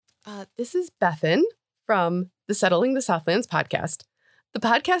This is Bethan from the Settling the Southlands podcast. The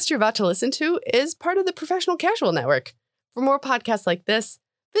podcast you're about to listen to is part of the Professional Casual Network. For more podcasts like this,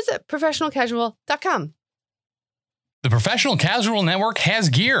 visit professionalcasual.com. The Professional Casual Network has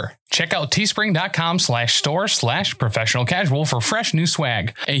gear. Check out teespring.com/store/professionalcasual for fresh new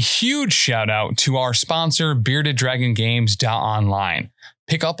swag. A huge shout out to our sponsor, beardeddragongames.online.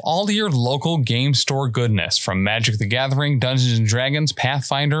 Pick up all your local game store goodness from Magic the Gathering, Dungeons & Dragons,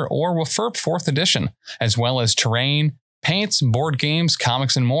 Pathfinder, or WFRP 4th Edition, as well as terrain, paints, board games,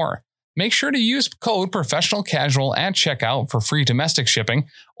 comics, and more. Make sure to use code Professional Casual at checkout for free domestic shipping,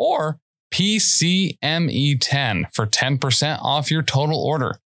 or PCME10 for 10% off your total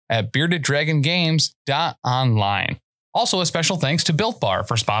order at beardeddragongames.online. Also, a special thanks to Built Bar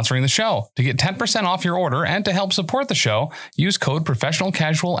for sponsoring the show. To get 10% off your order and to help support the show, use code Professional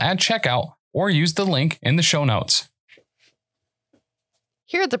Casual at checkout or use the link in the show notes.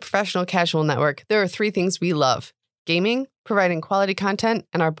 Here at the Professional Casual Network, there are three things we love: gaming, providing quality content,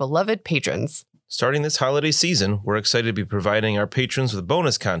 and our beloved patrons. Starting this holiday season, we're excited to be providing our patrons with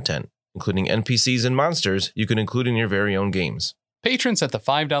bonus content, including NPCs and monsters you can include in your very own games. Patrons at the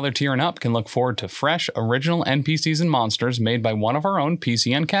 $5 tier and up can look forward to fresh, original NPCs and monsters made by one of our own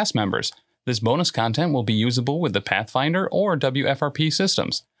PCN cast members. This bonus content will be usable with the Pathfinder or WFRP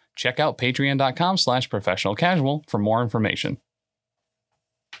systems. Check out patreon.com/professionalcasual for more information.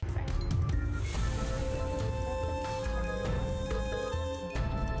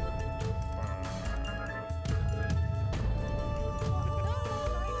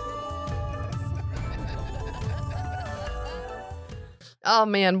 Oh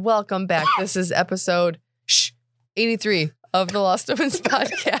man, welcome back. This is episode 83 of the Lost Omens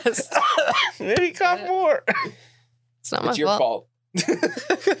podcast. Maybe cough more. It's not my It's your fault.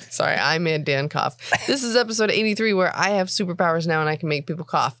 Sorry, I made Dan cough. This is episode 83 where I have superpowers now and I can make people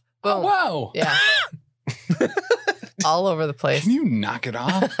cough. Boom. Oh, wow. Yeah. All over the place. Can you knock it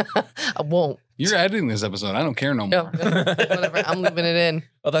off? I won't. You're editing this episode. I don't care no more. No, whatever. I'm leaving it in.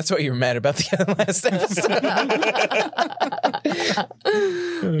 Well, that's what you were mad about the last episode.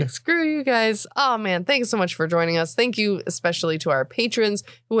 Screw you guys. Oh man, thanks so much for joining us. Thank you especially to our patrons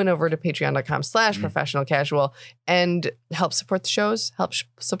who went over to patreon.com/professional casual and help support the shows, help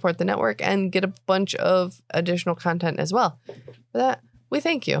support the network, and get a bunch of additional content as well. For that, we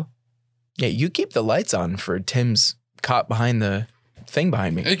thank you. Yeah, you keep the lights on for Tim's cot behind the thing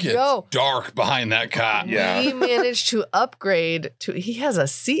behind me. It gets dark behind that cot. We managed to upgrade to, he has a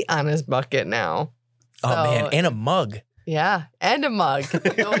seat on his bucket now. Oh man, and a mug. Yeah, and a mug. You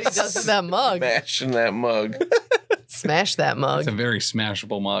know what he does with that mug? Smashing that mug. Smash that mug. It's a very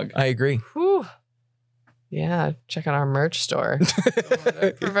smashable mug. I agree. Whew. Yeah, check out our merch store.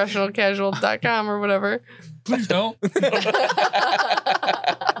 Professionalcasual.com or whatever. Please don't.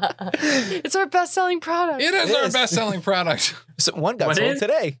 It's our best-selling product. It is our best-selling product. So one got What sold is?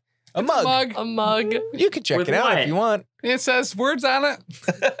 today. A mug. A mug. You can check With it out what? if you want. It says words on it.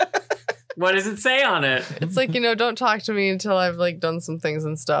 What does it say on it? It's like, don't talk to me until I've done some things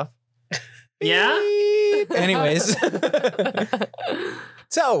and stuff. Yeah? Anyways.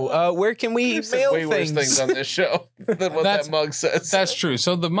 So, where can we We've said mail way worse things? things on this show than what that mug says. That's true.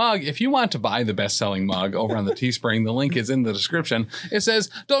 So the mug, if you want to buy the best-selling mug over on the Teespring, the link is in the description. It says,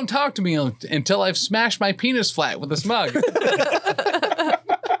 "Don't talk to me until I've smashed my penis flat with this mug."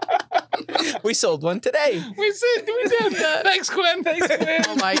 We sold one today. We did. Thanks, Quinn.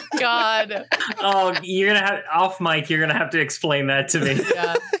 Oh my God. Oh, you're gonna have off mic. You're gonna have to explain that to me.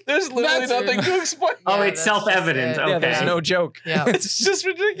 Yeah. There's literally nothing to explain. Oh, Yeah, it's that's just self-evident. it. Okay. Yeah, there's no joke. Yeah. It's just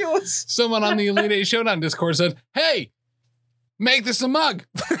ridiculous. Someone on the Elite Eight Showdown Discord said, "Hey, make this a mug."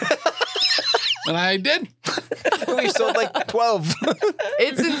 And I did. We sold 12.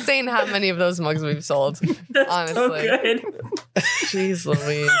 It's insane how many of those mugs we've sold. That's honestly. so good. Jeez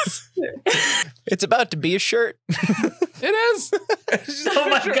Louise. It's about to be a shirt. It is. Oh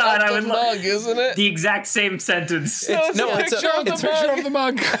my God, I would love mug, isn't it? the exact same sentence. It's a Picture of the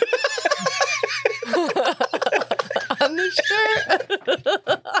mug. On the shirt.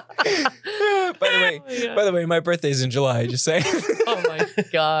 By the way, my birthday's in July, just saying. Oh my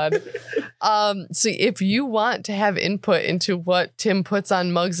God. So if you want to have input into what Tim puts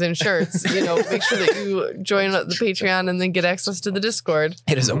on mugs and shirts, make sure that you join the Patreon and then get access to the Discord.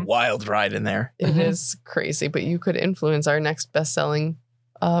 It is a wild ride in there. It is crazy, but you could influence our next best-selling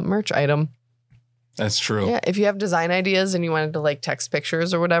merch item. That's true. Yeah, if you have design ideas and you wanted to text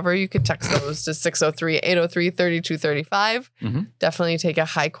pictures or whatever, you could text those to 603-803-3235. Mm-hmm. Definitely take a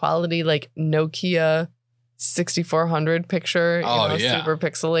high quality Nokia 6400 picture, Oh, yeah. super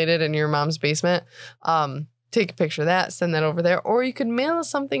pixelated in your mom's basement. take a picture of that, send that over there, or you could mail us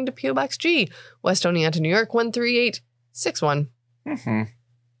something to P.O. Box G, West Oneonta, New York, 13861. Mm-hmm.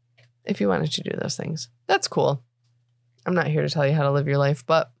 If you wanted to do those things. That's cool. I'm not here to tell you how to live your life,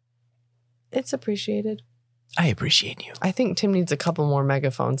 but it's appreciated. I appreciate you. I think Tim needs a couple more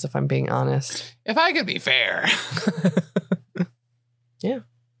megaphones, if I'm being honest. If I could be fair. Yeah.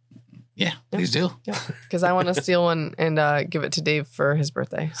 Yeah, please do. Yeah, because I want to steal one and give it to Dave for his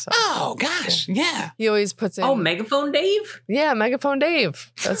birthday. So Oh, gosh. Yeah. he always puts in. Oh, Megaphone Dave? Yeah, Megaphone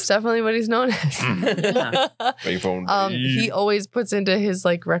Dave. That's definitely what he's known as. Yeah. He always puts into his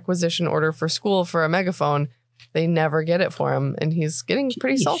like requisition order for school for a megaphone. They never get it for him, and he's getting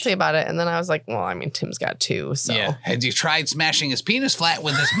pretty Jeez. salty about it. And then I was like, well, I mean, Tim's got two, so Yeah. Had you tried smashing his penis flat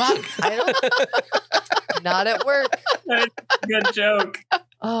with this mug? I don't. Not at work. Good joke.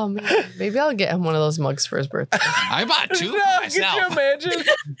 Oh man, maybe I'll get him one of those mugs for his birthday. I bought two for Could you myself. imagine?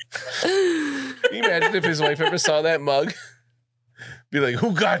 Can you imagine if his wife ever saw that mug? Be like,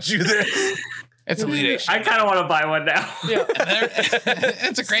 who got you this? It's Elite Eight. I kind of want to buy one now. Yeah,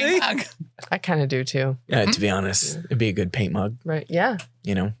 It's a great mug. I kind of do too. Yeah, to be honest, it'd be a good paint mug, Right? Yeah.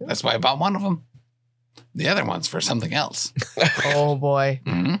 you know? That's why I bought one of them. The other one's for something else. Oh boy,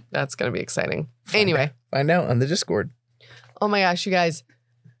 Mm-hmm. that's gonna be exciting. Anyway, Find out on the Discord. oh my gosh, you guys,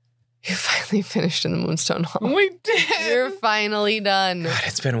 you finally finished in the Moonstone Hall. We did. You're finally done. God,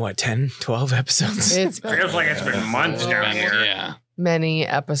 it's been what, 10, 12 episodes? It's been Feels like it's been months down here. Yeah. many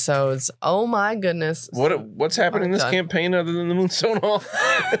episodes. Oh my goodness. What's happening in this Done. campaign other than the Moonstone Hall?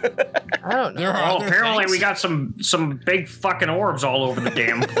 I don't know. There are Oh, other apparently things. we got some big fucking orbs all over the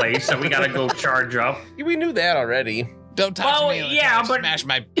damn place that we gotta go charge up. We knew that already. Don't touch Well, me. yeah, but- Smash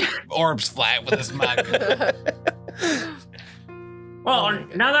my orbs flat with this mug. Well,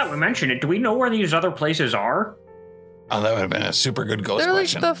 now that we mention it, do we know where these other places are? Oh, that would have been a super good ghost They're like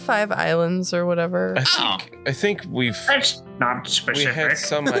question. the 5 islands or whatever. I think we've That's not we specific. had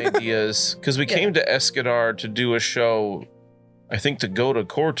some ideas because we came to Escadar to do a show. I think to go to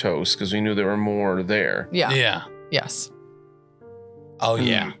Kortos because we knew there were more there. Yeah. Yeah. Yes. Oh,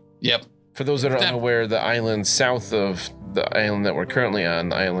 yeah. Yep. For those that are Def- unaware, the island south of the island that we're currently on,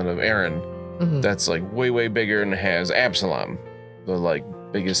 the island of Aaron, Mhm. that's like way bigger and has Absalom, the like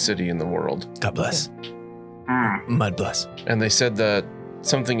biggest city in the world. God bless. Hmm. Mud bless. And they said that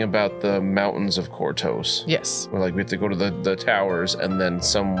something about the mountains of Kortos. Yes. Where like we have to go to the towers and then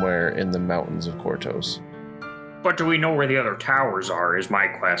somewhere in the mountains of Kortos. But do we know where the other towers are, is my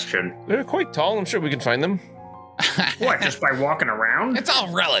question. They're quite tall. I'm sure we can find them. What, just by walking around? It's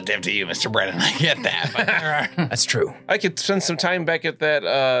all relative to you, Mr. Brennan. I get that. But there are... That's true. I could spend some time back at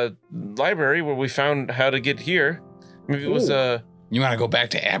that library where we found how to get here. Maybe it was You want to go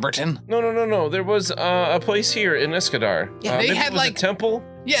back to Aberton? no. There was a place here in Escadar. Yeah, they maybe had, it was like- a temple.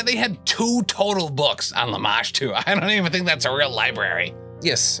 Yeah, they had 2 total books on Lamash, too. I don't even think that's a real library.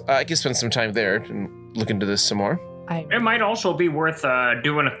 Yes, I could spend some time there and look into this some more. It might also be worth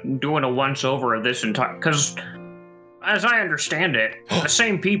doing a once over of this entire, because as I understand it, the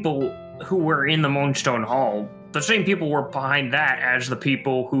same people who were in the Moonstone Hall, the same people were behind that as the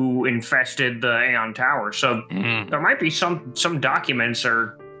people who infested the Aeon Tower. So there might be some documents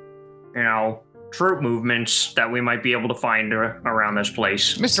or, troop movements that we might be able to find around this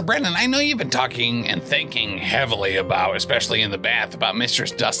place. Mr. Brennan, I know you've been talking and thinking heavily about, especially in the bath, about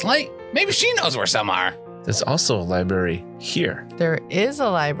Mistress Dustlight. Maybe she knows where some are. There's also a library here. There is a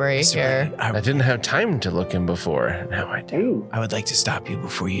library here. I didn't have time to look in before. Now I do. Ooh. I would like to stop you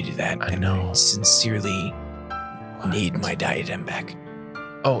before you do that. I know. I sincerely need my diadem back.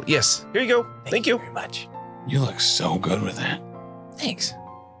 Oh, yes. Here you go. Thank you. very much. You look so good with that. Thanks.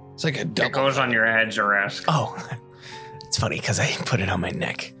 It's like a It double. goes on your head, Zaresk. Oh, it's funny because I put it on my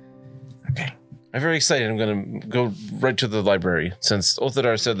neck. Okay. I'm very excited. I'm going to go right to the library. Since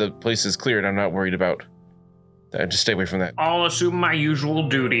Othadar said the place is cleared, I'm not worried about that. Just stay away from that. I'll assume my usual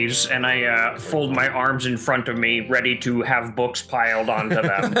duties, and I fold my arms in front of me, ready to have books piled onto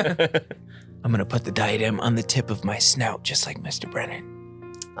them. I'm going to put the diadem on the tip of my snout, just like Mr.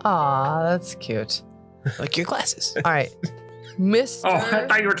 Brennan. Aw, that's cute. Like your glasses. All right. Mr. Oh, I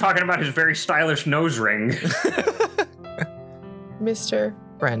thought you were talking about his very stylish nose ring. Mr.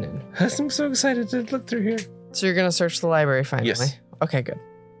 Brennan. I'm so excited to look through here. So you're going to search the library finally? Yes. Okay, good.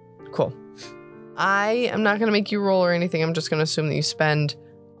 Cool. I am not going to make you roll or anything. I'm just going to assume that you spend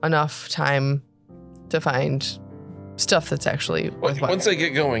enough time to find stuff that's actually worthwhile. Once I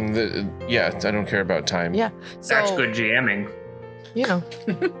get going, I don't care about time. Yeah. So, That's good jamming.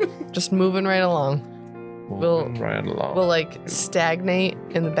 Just moving right along. Moving right along. We'll like stagnate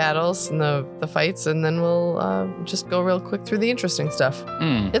in the battles and the fights, and then we'll just go real quick through the interesting stuff.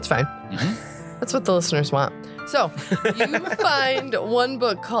 Mm. It's fine. Mhm. That's what the listeners want. So you find one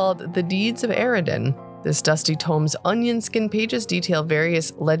book called The Deeds of Eridan. This dusty tome's onion skin pages detail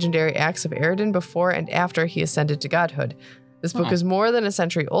various legendary acts of Eridan before and after he ascended to godhood. This book is more than a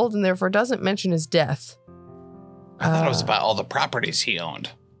century old and therefore doesn't mention his death. I thought it was about all the properties he owned.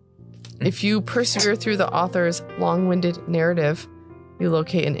 If you persevere through the author's long-winded narrative, you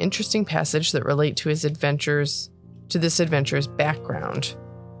locate an interesting passage that relate to this adventure's background.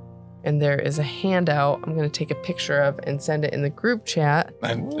 And there is a handout I'm going to take a picture of and send it in the group chat.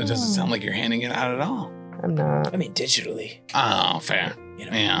 It doesn't sound like you're handing it out at all. I'm not. I mean, digitally. Oh, fair. You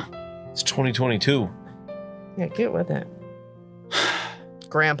know. Yeah. It's 2022. Yeah, get with it.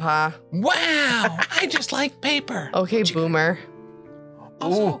 Grandpa. Wow. I just like paper. Okay, boomer.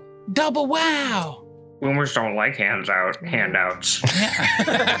 Also, double wow. Boomers don't like handouts.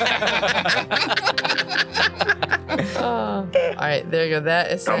 All right, there you go.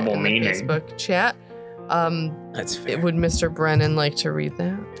 That is sent Double in the meaning. Facebook chat. That's fair. Would Mr. Brennan like to read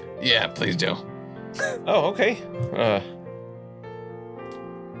that? Yeah, please do. Oh, okay.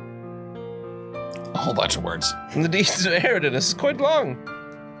 A whole bunch of words. The Deeds of Eridan. This is quite long.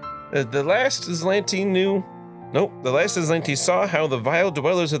 The last Aslanti saw how the vile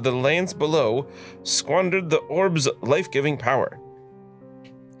dwellers of the lands below squandered the orb's life-giving power.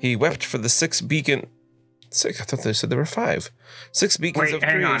 He wept for the six? I thought they said there were 5. 6 beacons of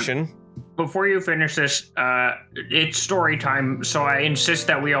hang on. creation. Before you finish this, it's story time, so I insist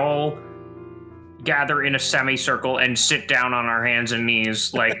that we all gather in a semicircle and sit down on our hands and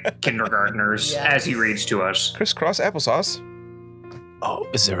knees like kindergartners Yes. as he reads to us. Crisscross applesauce. Oh,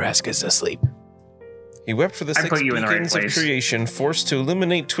 Zaraska's asleep. He wept for the I 6 put you in the right beacons of place. creation forced to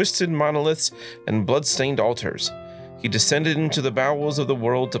illuminate twisted monoliths and blood-stained altars. He descended into the bowels of the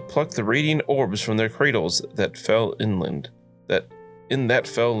world to pluck the radiant orbs from their cradles that fell inland, in that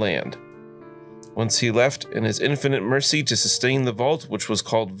fell land. Once he left, in his infinite mercy, to sustain the vault, which was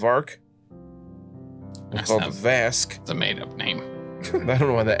called Vark, That's called not- Vask. It's a made-up name. I don't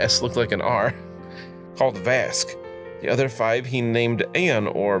know why the S looked like an R. Called Vask. The other 5 he named Aeon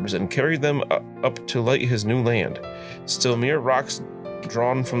orbs and carried them up to light his new land. Still mere rocks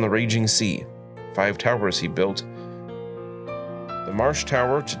drawn from the raging sea. 5 towers he built. The marsh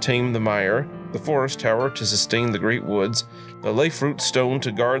tower to tame the mire, the forest tower to sustain the great woods, the life-root stone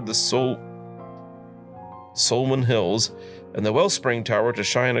to guard the Solman Hills, and the wellspring tower to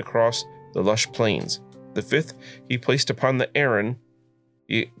shine across the lush plains. The 5th he placed upon Aaron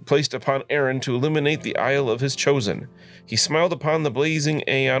to illuminate the isle of his chosen. He smiled upon the blazing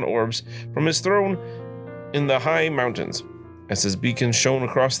Aeon orbs from his throne in the high mountains. As his beacons shone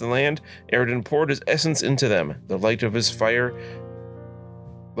across the land, Eridan poured his essence into them. The light of his 5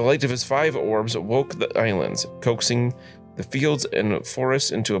 orbs woke the islands, coaxing the fields and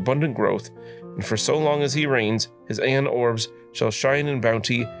forests into abundant growth. And for so long as he reigns, his Aeon orbs shall shine in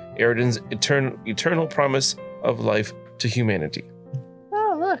bounty, Eridan's eternal promise of life to humanity.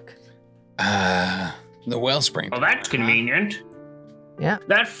 Oh, look. The wellspring. Well, that's convenient. Yeah.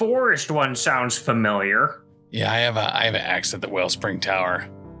 That forest one sounds familiar. Yeah, I have an axe at the wellspring tower.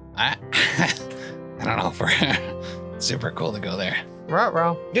 I don't know if we're super cool to go there.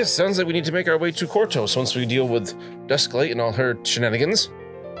 Ruh-roh. Yes, sounds like we need to make our way to Kortos once we deal with Dusklight and all her shenanigans.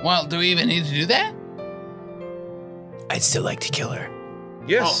 Well, do we even need to do that? I'd still like to kill her.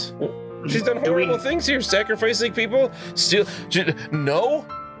 Yes. She's done Do we- horrible things here, sacrificing people. No?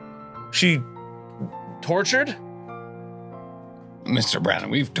 She tortured? Mr. Brennan,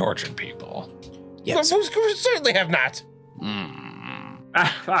 we've tortured people. Yes. We certainly have not.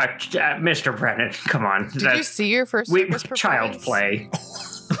 Mr. Brennan, come on. Did you see your first circus child performance? play.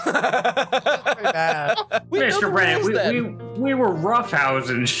 Very bad. We know the Mr. Brennan, rules then. we were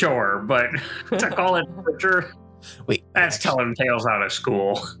roughhousing, sure, but to call it torture, that's telling tales out of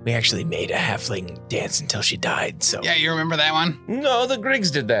school. We actually made a halfling dance until she died, so. Yeah, you remember that one? No, the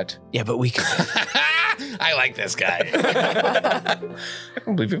Griggs did that. Yeah, but we could. I like this guy. I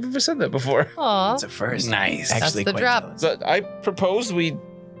can't believe you've ever said that before. Aw. It's a first. Nice. Actually, the quite drop. jealous. But I propose we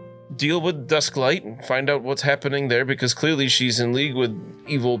deal with Dusklight and find out what's happening there, because clearly she's in league with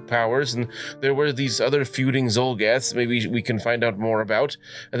evil powers, and there were these other feuding Zolgaths maybe we can find out more about.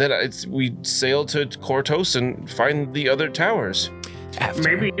 And then we sail to Kortos and find the other towers. After.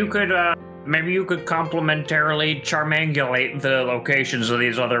 Maybe you could complementarily charmangulate the locations of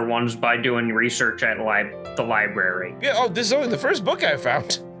these other ones by doing research at the library. Yeah, this is only the first book I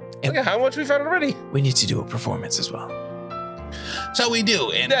found. Look at how much we found already. We need to do a performance as well. So we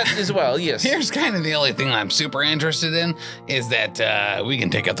do, and That as well, yes. here's kind of the only thing I'm super interested in is that we can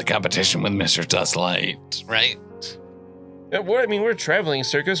take up the competition with Mr. Dustlight, right? We're a traveling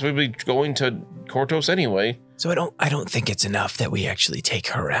circus. We'd be going to Kortos anyway. So I don't think it's enough that we actually take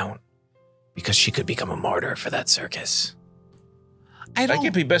her out, because she could become a martyr for that circus. I think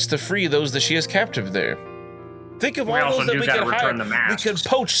it'd be best to free those that she has captive there. Think of We all also those that do we gotta could return hire. the We masks. could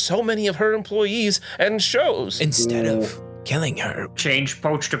poach so many of her employees and shows. Instead of killing her. Change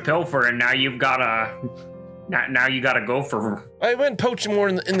poach to pilfer, and now you've gotta. Now you gotta go for. I went poaching more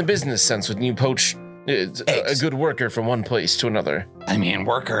in the business sense when you poach a good worker from one place to another. I mean,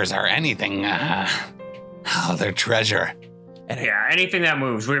 workers are anything. They're treasure. Yeah, anything that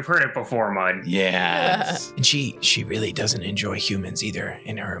moves. We've heard it before, Mud. Yes. And she really doesn't enjoy humans either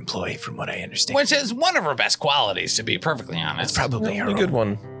in her employ, from what I understand. Which is one of her best qualities, to be perfectly That's honest. probably her A good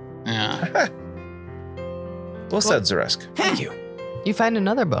own. one. Yeah. Well said, Zaresk. Thank you. You find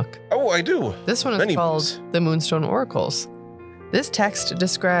another book. Oh, I do. This one is Many called books. The Moonstone Oracles. This text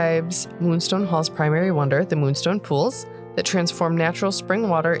describes Moonstone Hall's primary wonder, the Moonstone Pools, that transform natural spring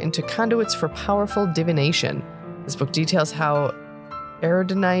water into conduits for powerful divination. This book details how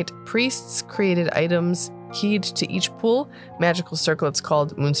erudite priests created items keyed to each pool, magical circlets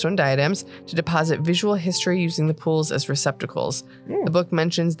called Moonstone Diadems, to deposit visual history using the pools as receptacles. The book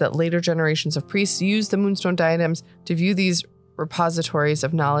mentions that later generations of priests used the Moonstone Diadems to view these repositories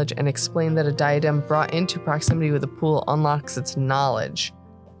of knowledge and explain that a diadem brought into proximity with a pool unlocks its knowledge.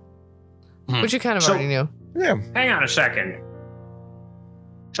 Which you kind of So- already knew. Yeah. Hang on a second.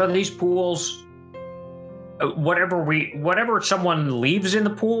 So these pools, whatever someone leaves in the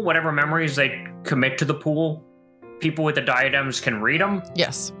pool, whatever memories they commit to the pool, people with the diadems can read them.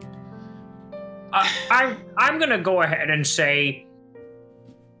 Yes. I'm gonna go ahead and say,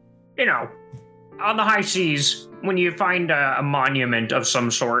 on the high seas, when you find a monument of some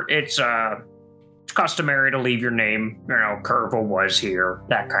sort, it's customary to leave your name. Curva was here,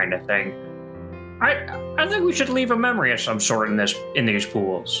 that kind of thing. I think we should leave a memory of some sort in these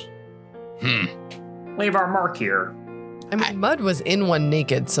pools. Leave our mark here. I mean, Mud was in one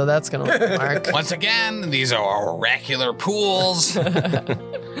naked, so that's going to leave a mark. Once again, these are oracular pools.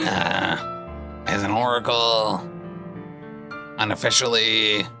 As an oracle,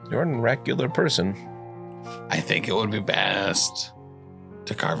 unofficially, You're an oracular person. I think it would be best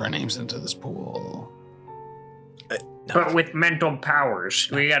to carve our names into this pool. But with mental powers,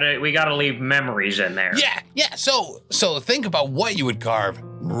 we gotta leave memories in there. Yeah. So think about what you would carve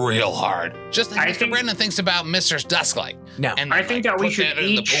real hard. Just like I Mr. think- Brennan thinks about Mr. Dusklight. No. And I think that we put should that in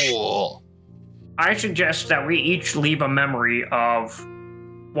the each- pool. I suggest that we each leave a memory of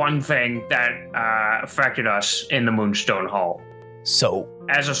one thing that affected us in the Moonstone Hall So,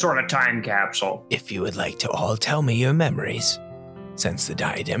 as a sort of time capsule. if you would like to all tell me your memories, since the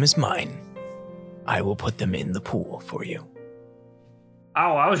diadem is mine, I will put them in the pool for you.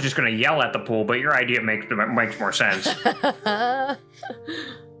 Oh, I was just gonna yell at the pool, but your idea makes more sense.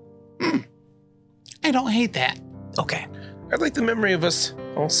 I don't hate that. Okay. I'd like the memory of us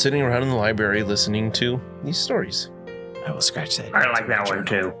all sitting around in the library listening to these stories. I will scratch that. I into like my that one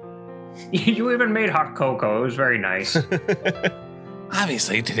journal. too. You even made hot cocoa. It was very nice.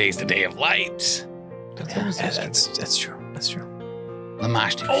 Obviously, today's the day of light. Yeah, that's true. That's true.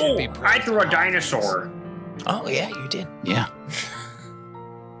 Lamash, you Oh, should be proud I threw a of this. dinosaur. Oh yeah, you did. Yeah.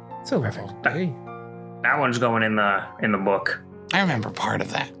 It's a lovely day. That one's going in the book. I remember part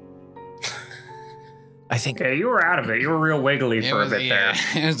of that. I think Okay, you were out of it. You were real wiggly for a bit there.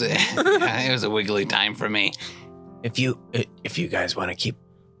 It was a wiggly time for me. if you guys want to keep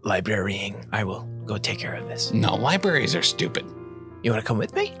librarying, I will go take care of this. No, libraries are stupid. You want to come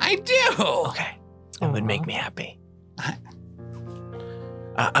with me? I do. Okay. That would make me happy. I-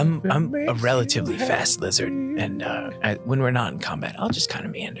 I'm a relatively fast lizard, and when we're not in combat, I'll just kind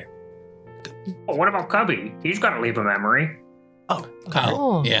of meander. Oh, what about Cubby? He's got to leave a memory. Oh,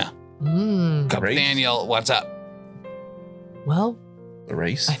 Oh. Yeah. Cup Race? Daniel, what's up? Well, The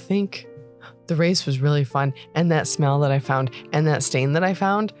race? I think the race was really fun. And that smell that I found and that stain that I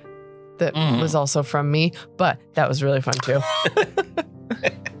found that was also from me. But that was really fun too.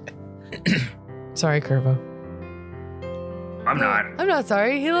 Sorry, Curvo. I'm not. I'm not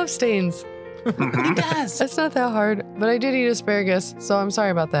sorry. He loves stains. Mhm. does. It's not that hard. But I did eat asparagus. So I'm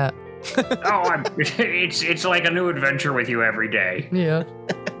sorry about that. It's like a new adventure with you every day. Yeah.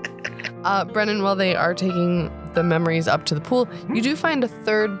 Brennan, while they are taking the memories up to the pool, you do find a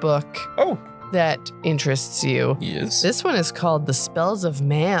third book Oh, that interests you. yes. This one is called The Spells of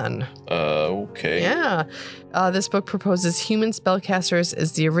Man. Okay. Yeah. This book proposes human spellcasters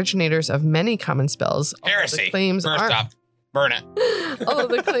as the originators of many common spells. although Heresy. The claims First aren't, off, burn it. although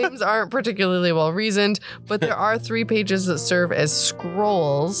the claims aren't particularly well reasoned, but there are 3 pages that serve as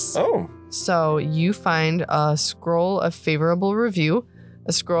scrolls. Oh, So you find a scroll of favorable review,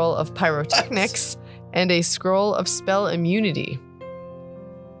 a scroll of pyrotechnics, and a scroll of spell immunity.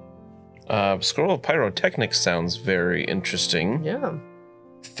 Scroll of Pyrotechnics sounds very interesting. Yeah.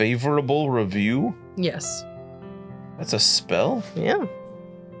 Favorable review? Yes. That's a spell? Yeah.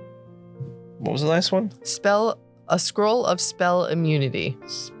 What was the last one? A scroll of spell immunity.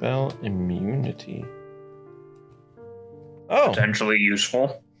 Spell immunity. Oh, Potentially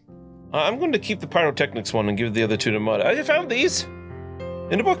useful. I'm going to keep the Pyrotechnics one and give the other two to Mud. I found these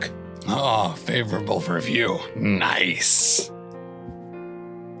in a book. Oh, favorable review. Nice.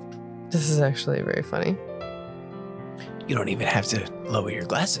 This is actually very funny. You don't even have to lower your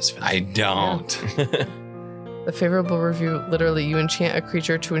glasses for that. I don't. The favorable review, literally, you enchant a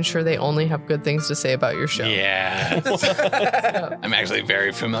creature to ensure they only have good things to say about your show. Yeah. I'm actually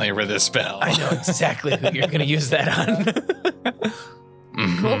very familiar with this spell. I know exactly who you're going to use that on.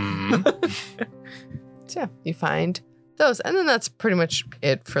 Mhm. So yeah, you find those. And then that's pretty much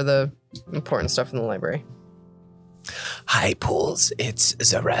it for the important stuff in the library. Hi, Pools. It's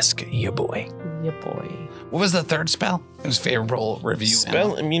Zaresk, your boy. Yeah, boy. What was the third spell? It was favorable review.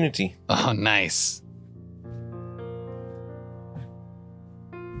 Spell immunity. Oh, nice.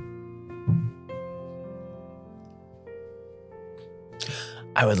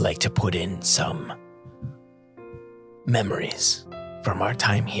 I would like to put in some memories from our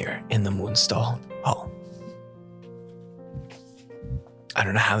time here in the Moonstall Hall. I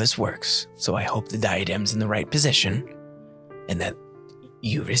don't know how this works, so I hope the diadem's in the right position and that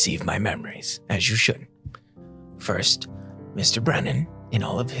you receive my memories, as you should. First, Mr. Brennan, in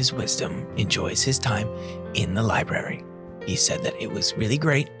all of his wisdom, enjoys his time in the library. He said that it was really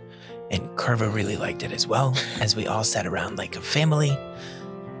great, and Curva really liked it as well, as we all sat around like a family,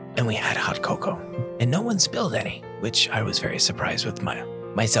 and we had hot cocoa, and no one spilled any, which I was very surprised with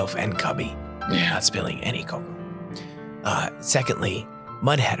myself and Cubby not spilling any cocoa. Secondly,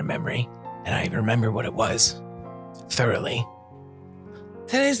 Mud had a memory, and I remember what it was thoroughly.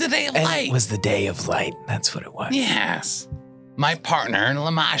 Today's the day of And light. it was the day of light. That's what it was. Yes. My partner in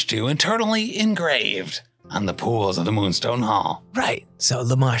Lamashtu internally engraved on the pools of the Moonstone Hall. Right. So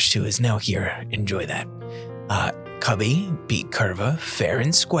Lamashtu is now here. Enjoy that. Cubby beat Curva fair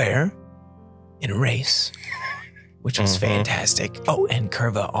and square in a race, which was fantastic. Oh, and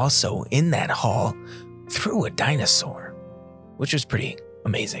Curva also in that hall threw a dinosaur, which was pretty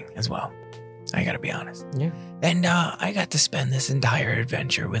amazing as well. I gotta be honest. Yeah. And I got to spend this entire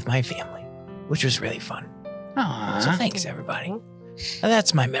adventure with my family, which was really fun. Aww. So thanks, everybody. And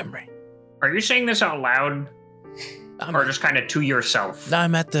that's my memory. Are you saying this out loud, or just kind of to yourself? No,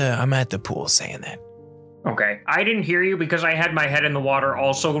 I'm at the pool saying that. Okay. I didn't hear you because I had my head in the water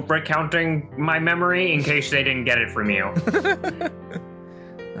also recounting my memory in case they didn't get it from you.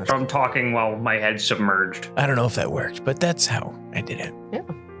 So I'm talking while my head's submerged. I don't know if that worked, but that's how I did it. Yeah.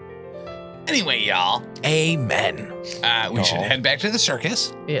 Anyway, y'all, Amen. we should head back to the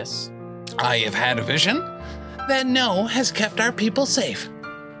circus. Yes. I have had a vision that No has kept our people safe.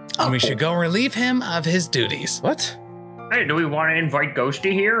 And we should go relieve him of his duties. What? Hey, do we want to invite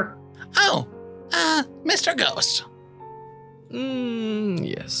Ghosty here? Oh, Mr. Ghost,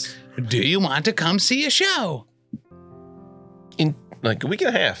 Yes. do you want to come see a show? In like a week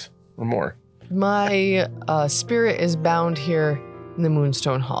and a half or more. My spirit is bound here in the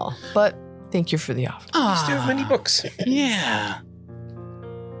Moonstone Hall, but thank you for the offer. I still have many books. Yeah.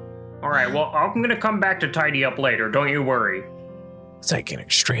 All right, well, I'm going to come back to tidy up later. Don't you worry. It's like an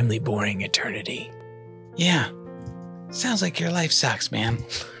extremely boring eternity. Yeah. Sounds like your life sucks, man.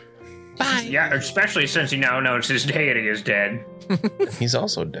 Bye. Yeah, especially since he now knows his deity is dead. He's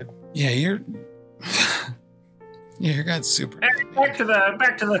also dead. Yeah, you're... yeah, your guy's super... Back to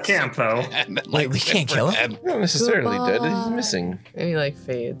the camp, though. Wait, we can't kill him? Not necessarily dead. He's missing. And he like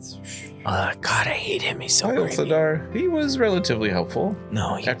fades. God, I hate him. He's so Kyle great. Thadar, he was relatively helpful.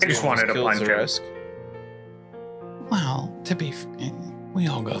 No, he, After I just he wanted to killed punch him. Zaresk. Well, to be... we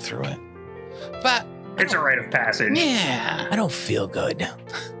all go through it. But, It's a rite of passage. yeah. I don't feel good.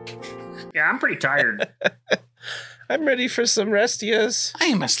 Yeah, I'm pretty tired. I'm ready for some rest, yes. I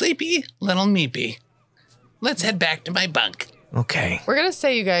am a sleepy little meepy. Let's head back to my bunk. Okay. We're gonna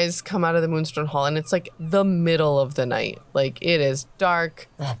say you guys come out of the Moonstone Hall and it's like the middle of the night. Like it is dark.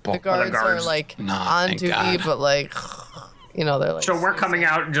 Oh, The guards are guards. like No, on thank duty, God. but like they're like. So we're coming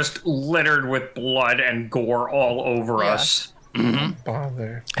out just littered with blood and gore all over Yeah. us. Mm-hmm.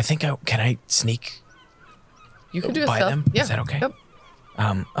 bother. I think can I sneak You can do a by stealth. them? Yeah. Is that okay? Yep.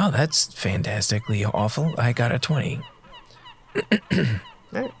 Oh, that's fantastically awful. I got a 20. Right.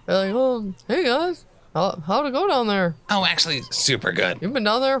 They're like, oh, hey guys, how'd it go down there? Oh, actually, super good. You've been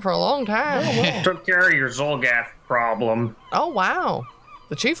down there for a long time. Took care of your Zolgath problem. Oh wow,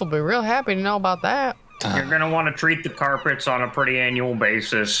 the chief will be real happy to know about that. You're going to want to treat the carpets on a pretty annual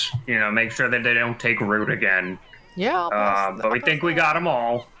basis. You know, make sure that they don't take root again. Yeah. But we think we got them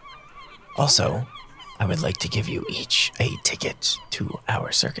all. Also, I would like to give you each a ticket to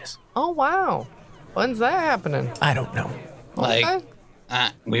our circus. Oh, wow. When's that happening? I don't know. Like,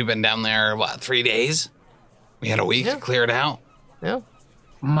 we've been down there, 3 days? We had a week to clear it out. Yeah.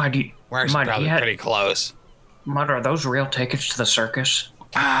 Mighty. We're actually probably pretty close. Mud, are those real tickets to the circus?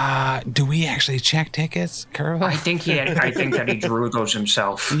 Do we actually check tickets, Curva? I think that he drew those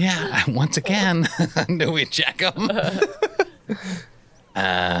himself. Yeah, once again, do we check them?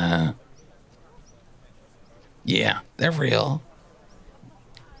 Yeah, they're real.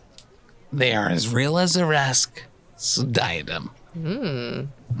 They are as real as the rest. So diadem. Yeah,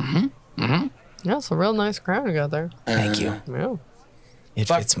 it's a real nice crown you got there. Thank you. Yeah. It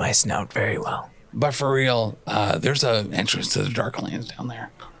fits my snout very well. But for real, there's an entrance to the Darklands down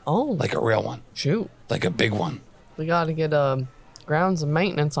there. Oh, Like a real one. shoot. Like a big one. We got to get grounds and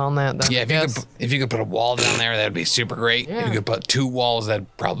maintenance on that. Then, Yeah, if you could put a wall down there, that'd be super great. Yeah. If you could put 2 walls, that'd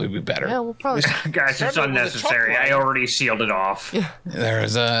probably be better. Yeah, we'll probably. Guys, it's Started with a chalk unnecessary. line. I already sealed it off.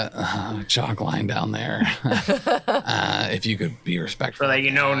 There's a chalk line down there. If you could be respectful. So that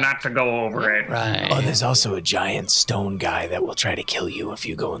you know not to go over it. Right. Oh, there's also a giant stone guy that will try to kill you if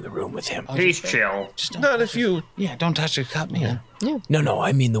you go in the room with him. He's chill. Just don't Not touch if you. Yeah, don't touch the cup, man. No,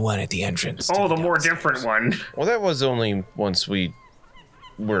 I mean the one at the entrance. to Oh, the more downstairs. different one. Well, that was only once we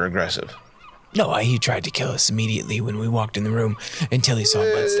were aggressive. No, he tried to kill us immediately when we walked in the room until he saw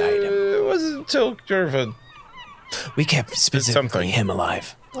Bud's diadem. It wasn't until Curva. We kept specifically something. him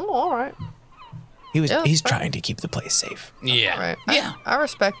alive. Oh, all right. He's Yeah, he's fine. trying to keep the place safe. Yeah. All right. Yeah. I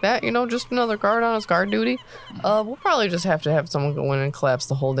respect that. You know, just another guard on his guard duty. We'll probably just have to have someone go in and collapse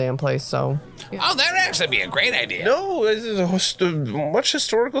the whole damn place. So, Oh, that'd actually be a great idea. No, there's much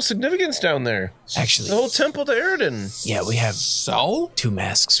historical significance down there. Actually, The whole temple to Eridan. yeah, we have So? 2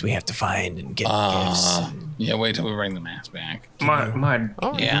 masks we have to find and get gifts. Yeah, wait till we bring the mask back. Mud,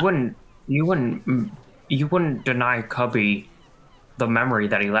 Yeah. you wouldn't deny Cubby the memory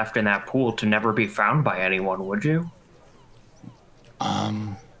that he left in that pool to never be found by anyone, would you?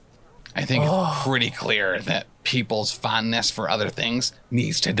 I think it's pretty clear that people's fondness for other things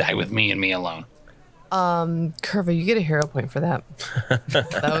needs to die with me and me alone. Curva, you get a hero point for that.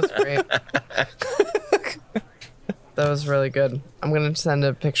 That was great. That was really good. I'm going to send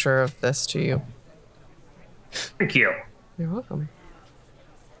a picture of this to you. Thank you. You're welcome.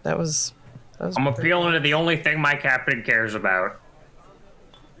 That was I'm pretty appealing to the only thing my captain cares about.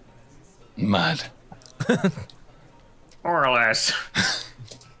 Mud. More or less.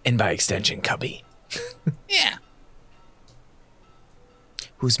 And by extension, Cubby, Yeah.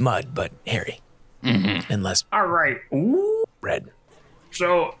 who's Mud but hairy. And less All right. Ooh. red.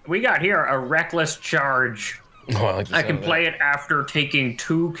 So we got here a reckless charge. Oh, I, like the I sound can of play it after taking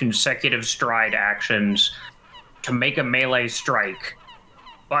 2 consecutive stride actions to make a melee strike,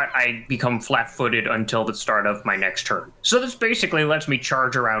 but I become flat-footed until the start of my next turn. So this basically lets me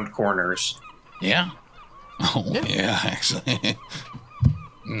charge around corners. Yeah. Oh, yeah, actually.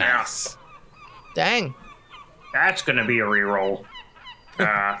 Nice. Dang. That's gonna be a reroll.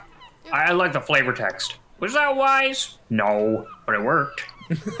 I like the flavor text. Was that wise? No, but it worked.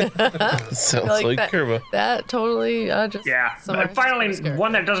 that. Sounds like that, Curva. that totally just Yeah. some And finally, extra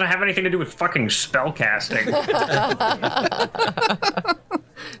one that doesn't have anything to do with fucking spell casting.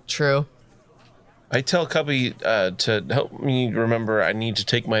 True. I tell Cubby to help me remember I need to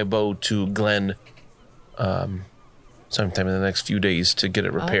take my bow to Glen sometime in the next few days to get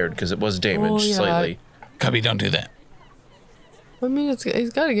it repaired because it was damaged yeah. slightly. Cubby, don't do that. I mean,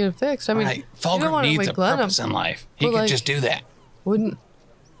 he's got to get it fixed. I mean, Right. you don't Fulgrim wanna needs wake a Glenn up. purpose in life. He But, could like- just do that. Wouldn't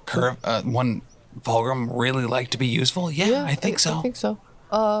One Fulgrim really like to be useful? Yeah, I think so. I think so.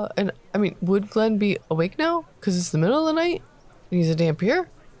 And I mean, would Glenn be awake now? Because it's the middle of the night and he's a Dampier?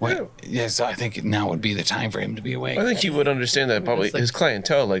 Wait, yeah, so I think now would be the time for him to be awake. I think he would understand that probably it's like- his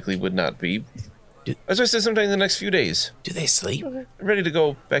clientele likely would not be. As I said, sometime in the next few days. Do they sleep? Ready to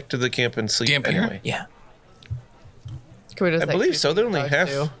go back to the camp and sleep Dampier? anyway. Yeah. Can we just I believe so. They're only half.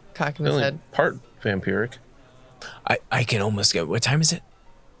 Cocking They're his only head. part vampiric. I can almost get. What time is it?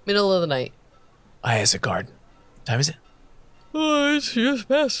 Middle of the night. I as a guard. What time is it? Oh, it's just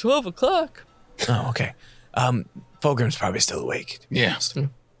past 12 o'clock. Oh, okay. Fulgrim's probably still awake. Yeah.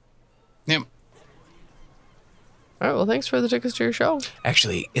 Yep. All right, well, thanks for the tickets to your show.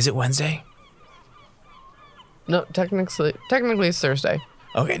 Actually, is it Wednesday? No, technically it's Thursday.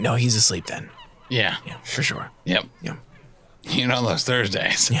 Okay, no, he's asleep then. Yeah. Yeah, for sure. Yep. Yeah, You know those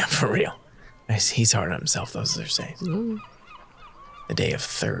Thursdays. yeah, for real. He's hard on himself those Thursdays. The day of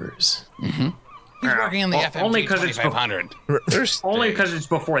Thurs. He's working in the FMG only 'cause it's 2500. Only because it's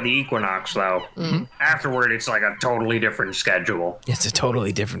before the equinox, though. Mm. Afterward, it's like a totally different schedule. It's a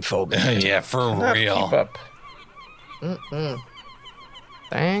totally different focus. Yeah, for real. Keep up.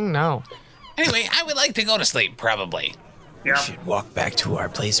 Dang, no. Anyway, I would like to go to sleep, probably. Yeah. We should walk back to our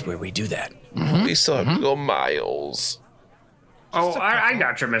place where we do that. We still have to go miles. Oh, I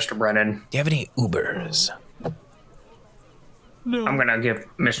got you, Mr. Brennan. Do you have any Ubers? I'm gonna give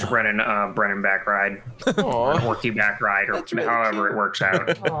Mr. Brennan a Brennan back ride, or Worky back ride, or however it works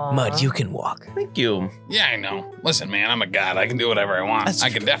out. Mud, you can walk. Thank you. Yeah, I know. Listen, man, I'm a god. I can do whatever I want. That's I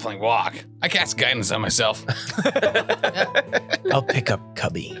can definitely walk. I cast guidance on myself. I'll pick up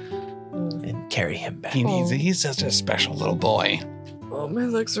Cubby and carry him back. He's such a special little boy. Oh, my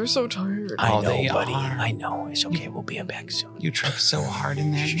legs are so tired. I know, they buddy. are. I know. It's okay. We'll be back soon. You tripped so hard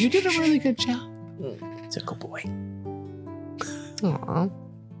in there. You did a really good job. It's a good boy. Aw.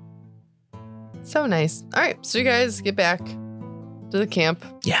 So nice. All right, so you guys get back to the camp.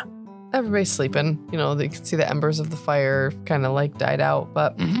 Yeah. Everybody's sleeping. You know, they can see the embers of the fire kind of like died out.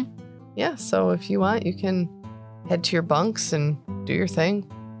 But yeah, so if you want, you can head to your bunks and do your thing.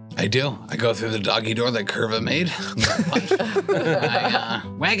 I do. I go through the doggy door that Curva made.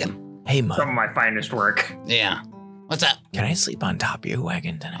 Wagon. Hey, Mud. Some of my finest work. Yeah. What's up? Can I sleep on top of your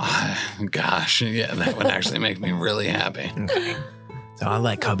wagon tonight? Gosh, yeah, that would actually make me really happy. Okay. So I'll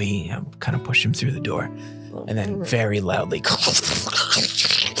let Cubby kind of push him through the door and then very loudly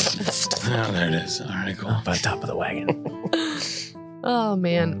Oh, there it is. All right, cool. up on top of the wagon. Oh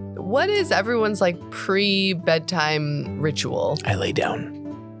man, what is everyone's like pre-bedtime ritual? I lay down.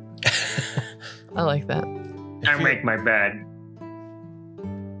 I like that. I make my bed.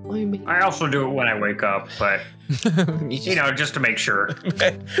 What do you mean? I also do it when I wake up, but you know, just to make sure.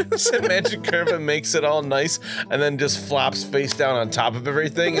 Said Magic Curva makes it all nice and then just flops face down on top of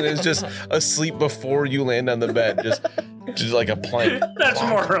everything and is just asleep before you land on the bed. Just like a plank. That's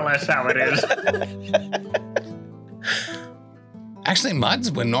more or less how it is. Actually,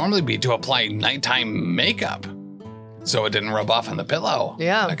 Mud's would normally be to apply nighttime makeup, so it didn't rub off on the pillow.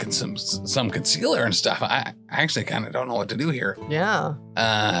 Yeah. Like some concealer and stuff. I actually kind of don't know what to do here. Yeah.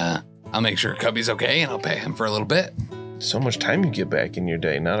 I'll make sure Cubby's okay, and I'll pay him for a little bit. So much time you get back in your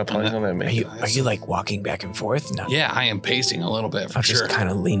day, not applying all that makeup. Are you like walking back and forth? No. Yeah, I am pacing a little bit for I'll sure. just kind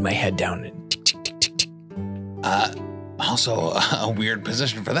of lean my head down and tick, tick, tick, tick, tick. Also, a weird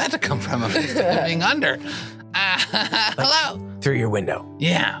position for that to come from being under. Hello. Through your window.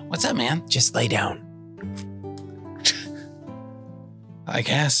 Yeah. What's up, man? Just lay down. I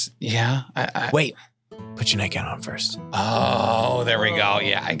guess. Yeah. Wait. Put your nightgown on first. Oh, there we go.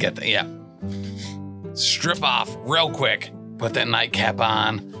 Yeah, I get that. Yeah. Strip off real quick. Put that nightcap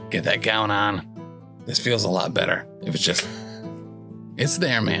on. Get that gown on. This feels a lot better. It was just. It's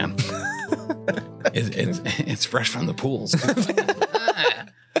there, man. It's fresh from the pools.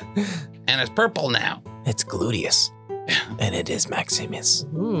 And it's purple now. It's gluteus. And it is Maximus.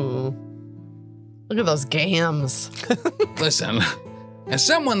 Ooh. Look at those gams. Listen, as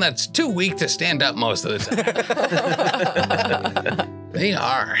someone that's too weak to stand up most of the time, they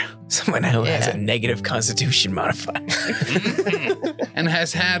are. Someone who has a negative constitution modifier. And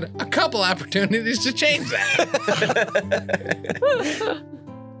has had a couple opportunities to change that.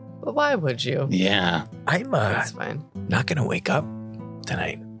 But why would you? Yeah. I'm That's fine. not going to wake up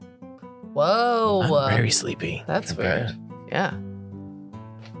tonight. Whoa. I'm very sleepy. That's weird. Yeah.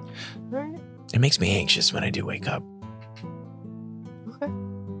 It makes me anxious when I do wake up. Okay.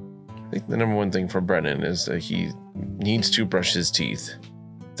 I think the number one thing for Brennan is that he needs to brush his teeth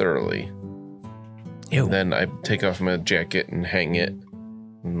thoroughly. Ew. Then I take off my jacket and hang it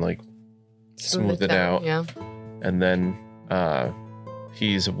and like smooth it down, out. Yeah. And then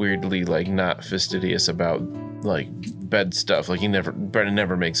he's weirdly like not fastidious about like bed stuff. Like Brennan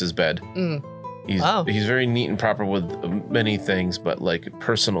never makes his bed. Mm. He's very neat and proper with many things, but like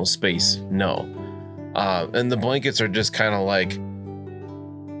personal space, no. And the blankets are just kind of like,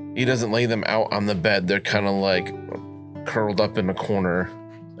 he doesn't lay them out on the bed. They're kind of like curled up in a corner,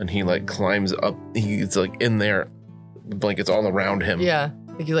 and he like climbs up. He's like in there, the blankets all around him. Yeah.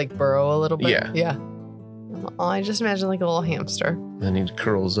 Like you like burrow a little bit. Yeah. Yeah. Oh, I just imagine like a little hamster. Then he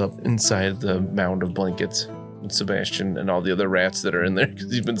curls up inside the mound of blankets. And Sebastian and all the other rats that are in there,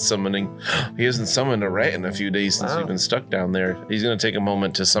 because he's been summoning. He hasn't summoned a rat in a few days since he's been stuck down there. He's going to take a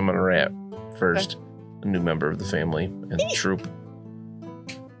moment to summon a rat first. Okay. A new member of the family and troop.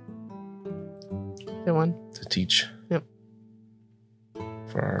 Good one. To teach. Yep.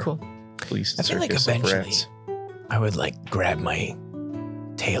 For our police I feel like circus of eventually rats. I would like grab my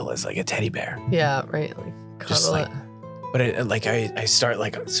tail as like a teddy bear. Yeah, right. Like cuddle Just like, it. but I start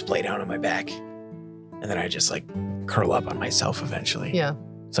like a splay down on my back. And then I just like curl up on myself eventually. Yeah,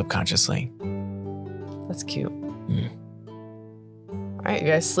 Subconsciously. that's cute. All right, you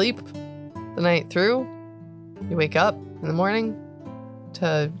guys sleep the night through. You wake up in the morning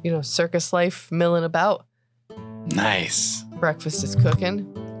to, circus life milling about. Nice. Breakfast is cooking.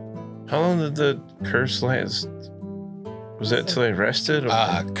 How long did the curse last? Was that till I rested?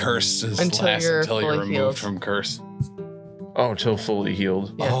 Or? Curse is Until last you're until you're fully removed healed. from curse. Oh, till fully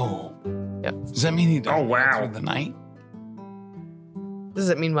healed. Yeah. Oh. Yep. Does that mean he doesn't Oh, wow. heal through the night? Does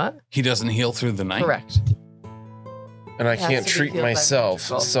it mean what? He doesn't heal through the night? Correct. And I It has can't to be treat healed by myself.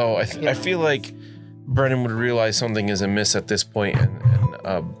 magical. So I feel like Brennan would realize something is amiss at this point,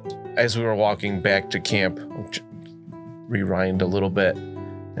 and as we were walking back to camp, rewind a little bit.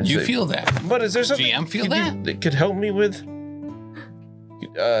 And You say, feel that? But is there something GM feel could that? that could help me with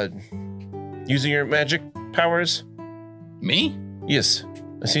using your magic powers? Me? Yes.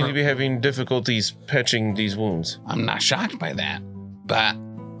 I seem to be having difficulties patching these wounds. I'm not shocked by that. But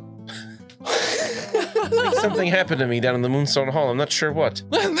Something happened to me down in the Moonstone Hall. I'm not sure what.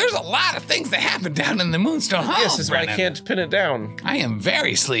 there's a lot of things that happen down in the Moonstone Hall. Yes, that's why I Brennan. can't pin it down. I am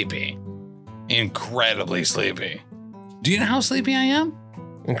very sleepy. Incredibly sleepy. Do you know how sleepy I am?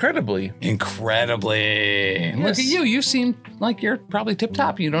 Incredibly. Incredibly. Look at you. You seem like you're probably tip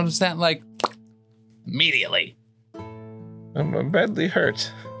top. You notice that like immediately. I'm badly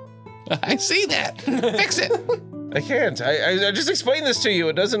hurt. I see that. Fix it. I can't. I just explained this to you.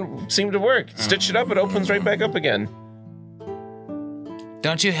 It doesn't seem to work. Stitch it up, it opens right back up again.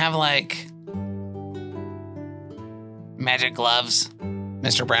 Don't you have like magic gloves,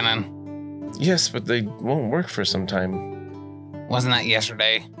 Mr. Brennan? Yes, but they won't work for some time. Wasn't that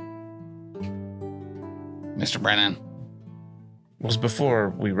yesterday? Mr. Brennan. It was before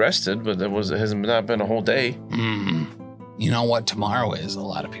we rested, but it hasn't not been a whole day. You know what tomorrow is, a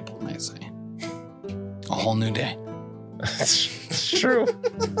lot of people might say. A whole new day. It's true.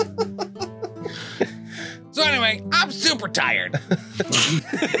 So anyway, I'm super tired.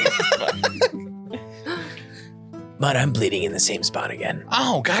 But I'm bleeding in the same spot again.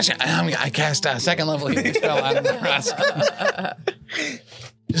 Oh, gosh. I cast a second level healing spell on the rest.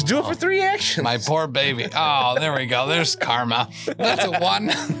 Just do it for 3 actions. My poor baby. Oh, there we go. There's karma. That's a 1.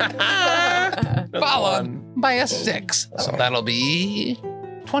 Followed by a 6. So that'll be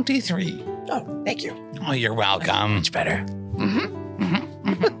 23. Oh, thank you. Oh, you're welcome. Much better.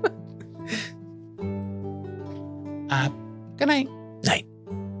 Good night. Night.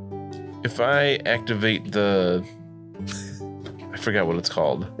 If I activate the... I forgot what it's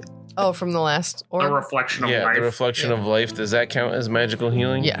called. Oh, from the last The orb? reflection of Yeah, life. the reflection of life. Does that count as magical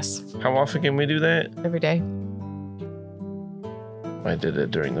healing? Yes, How often can we do that? every day. I did it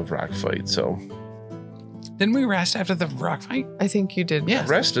during the rock fight, so... Didn't we rest after the rock fight? I think you did. Yeah.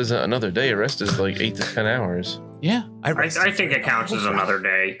 Rest isn't another day. Rest is like 8 to 10 hours. Yeah. I think it counts as another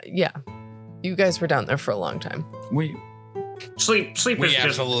day. Yeah. You guys were down there for a long time. We Sleep is just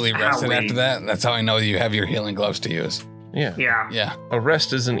absolutely how rested we- after that. That's how I know you have your healing gloves to use. Yeah. Yeah. Yeah. A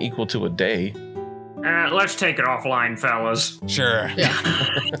rest isn't equal to a day. Let's take it offline, fellas. Sure. Yeah.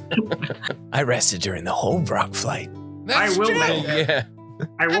 I rested during the whole rock flight. That's I will true. make- Yeah.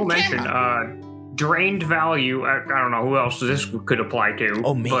 I will On mention, drained value. I don't know who else this could apply to.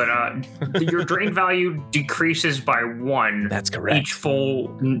 Oh, me. But your drained value decreases by 1 That's correct. each full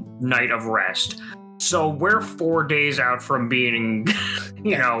night of rest. So we're 4 days out from being,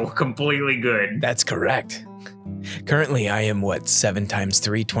 completely good. That's correct. Currently, I am 7 times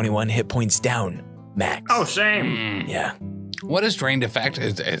 3, 21 hit points down, max. Oh, same. Mm. Yeah. What is drained effect?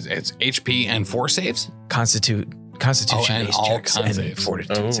 It's HP and 4 saves? Constitution and based all checks con and saves.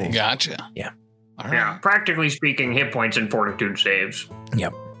 fortitude Oh. saves. Gotcha. Yeah. All right. Yeah, practically speaking, hit points and fortitude saves.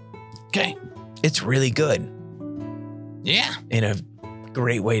 Yep. Okay. It's really good Yeah. and a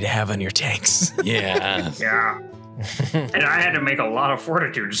great way to have on your tanks. Yeah. Yeah. And I had to make a lot of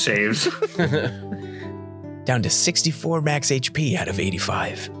fortitude saves. Down to 64 max HP out of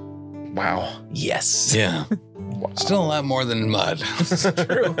 85. Wow. Yes. Yeah. Still a lot more than mud.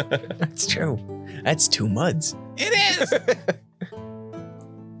 True. That's true. That's 2 muds. It is.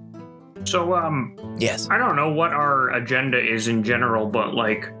 So, Yes. I don't know what our agenda is in general, but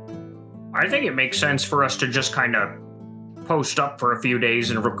I think it makes sense for us to just kind of post up for a few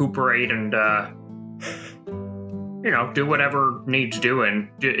days and recuperate and, do whatever needs doing.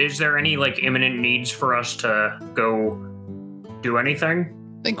 Is there any imminent needs for us to go do anything?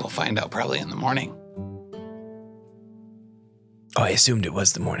 I think we'll find out probably in the morning. Oh, I assumed it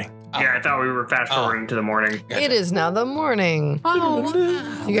was the morning. Yeah, I thought we were fast forwarding to the morning. It is now the morning.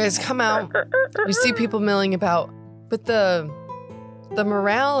 Oh, You guys come out. You see people milling about, but the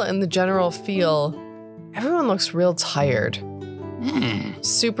morale and the general feel everyone looks real tired.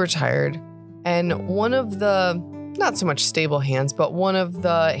 Super tired. And one of the, not so much stable hands, but one of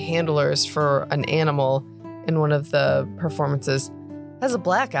the handlers for an animal in one of the performances has a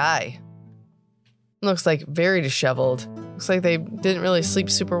black eye. Looks like very disheveled. Looks like they didn't really sleep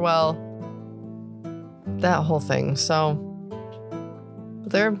super well. That whole thing. So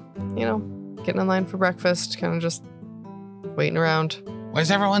they're, getting in line for breakfast, kind of just waiting around. Why is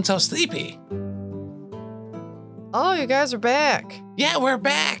everyone so sleepy? Oh, you guys are back. Yeah, we're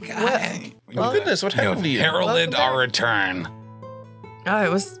back. Oh, goodness, what happened to you? Heralded Welcome our back. return.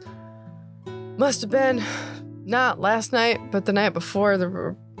 Oh, must have been not last night, but the night before. There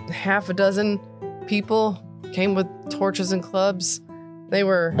were half a dozen people came with torches and clubs. We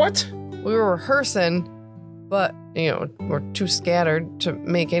were rehearsing, but, we're too scattered to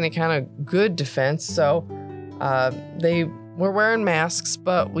make any kind of good defense. So they were wearing masks,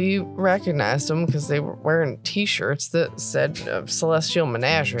 but we recognized them because they were wearing T-shirts that said Celestial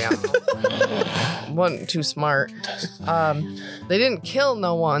Menagerie on them. Wasn't too smart. They didn't kill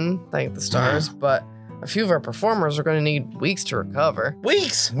no one, thank the stars, but a few of our performers are going to need weeks to recover.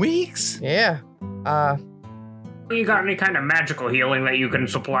 Weeks? Yeah. You got any kind of magical healing that you can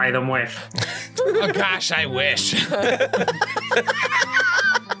supply them with? Oh gosh, I wish.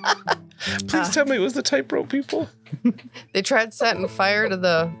 Please tell me it was the tightrope people. They tried setting fire to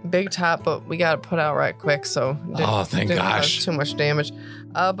the big top, but we got it put out right quick, so Thank didn't gosh. cause too much damage.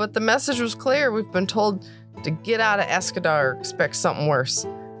 But the message was clear. We've been told to get out of Escadar, expect something worse.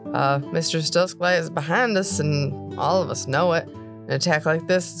 Mr. Dusklight is behind us, and all of us know it. An attack like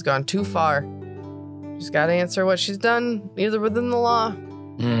this has gone too far. She's got to answer what she's done, either within the law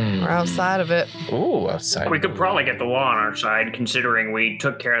or outside of it. Ooh, outside. We could probably get the law on our side, considering we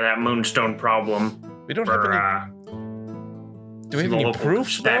took care of that moonstone problem We don't have for any. Do we have the any local proof,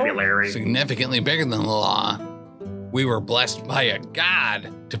 though? constabulary. Significantly bigger than the law. We were blessed by a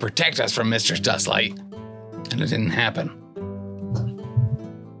god to protect us from Mr. Dustlight, and it didn't happen.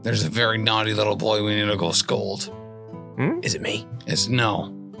 There's a very naughty little boy we need to go scold. Is it me? It's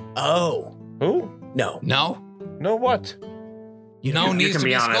no. Oh, Who? no. No? No what? No needs can to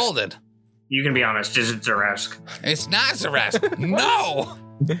be be honest. scolded. You can be honest, is it Zaresk? It's not Zaresk. No!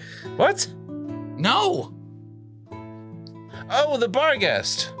 What? No! Oh, the bar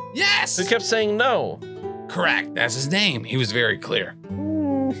guest. Yes! Who kept saying no. Correct. That's his name. He was very clear.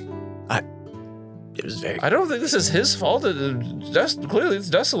 It was very. I don't think this is his fault. Clearly, it's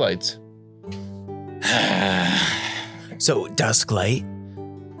Dustlight's. So Dusklight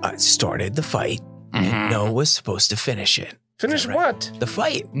started the fight, and No was supposed to finish it. Finish Right. what? The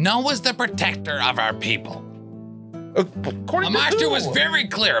fight. No was the protector of our people. According The to master who? was very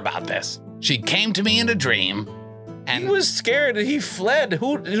clear about this. She came to me in a dream, and He was scared and he fled.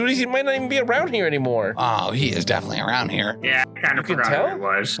 He might not even be around here anymore. oh, he is definitely around here. Yeah, I kind You of can forgot tell? who it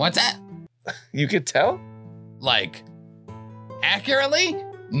was. What's that? You could tell? Like, accurately?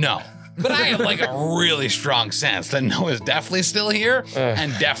 No. But I have like a really strong sense that Noah's definitely still here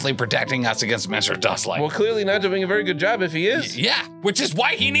and definitely protecting us against Mr. Dustlight. Well, clearly not doing a very good job if he is. Yeah, which is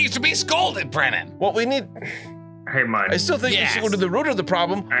why he needs to be scolded, Brennan. What we need... Hey, Mud. I still think we should go to the root of the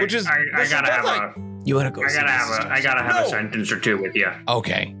problem, which is... I Mr. gotta have Dustlight. You want to go? I gotta have No. a sentence or two with you.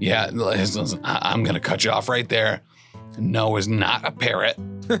 Okay, yeah, listen, I'm going to cut you off right there. No is not a parrot.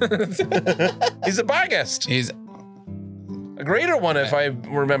 He's a bar guest. He's. A greater one, if I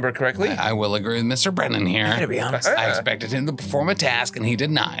remember correctly. I will agree with Mr. Brennan I gotta here. be honest. I expected him to perform a task, and he did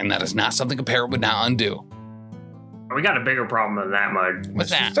not, and that is not something a parrot would not undo. We got a bigger problem than that, Mud.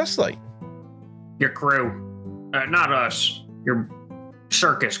 What's that? Dustlight. Your crew. Not us. Your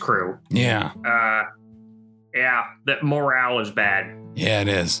circus crew. Yeah, Yeah, that morale is bad. yeah, it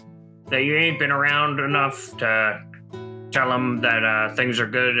is. That you ain't been around enough to tell them that things are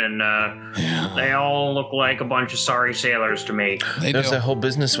good, and Yeah, they all look like a bunch of sorry sailors to me. they There's do. that whole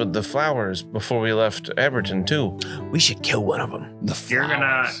business with the flowers before we left Aberton, too. We should kill one of them. The You're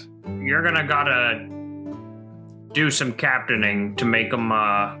flowers. gonna gotta do some captaining to make them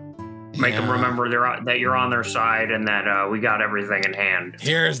Yeah. remember that you're on their side and that we got everything in hand.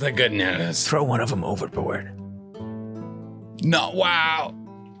 Here's the good news. Throw one of them overboard. No, wow.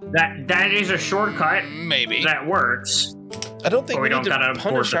 That is a shortcut Maybe. that works. I don't think But we we need don't to gotta punish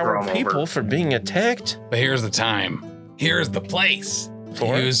force the our girl people over. for being attacked. But here's the time. Here's the place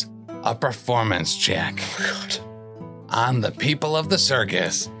For? to use a performance check God. on the people of the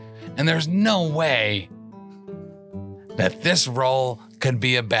circus. And there's no way that this roll could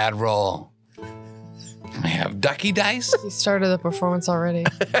be a bad roll. I have ducky dice. He started the performance already.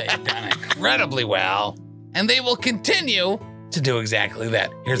 They've done incredibly well. And they will continue to do exactly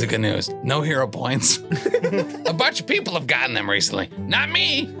that. Here's the good news. No hero points. A bunch of people have gotten them recently. Not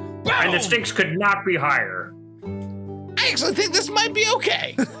me. Boom. And the stakes could not be higher. I actually think this might be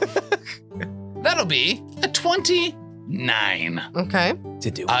okay. That'll be a 29. Okay.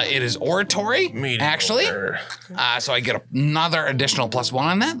 To do. It is oratory, actually. So I get another additional +1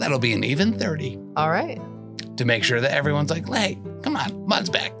 on that. That'll be an even 30 All right. to make sure that everyone's like, hey, come on, Mud's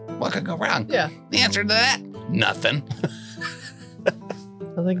back. What could go wrong? Yeah. The answer to that, nothing.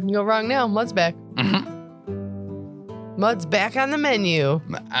 Nothing can go wrong now. Mud's back. Mm-hmm. Mud's back on the menu.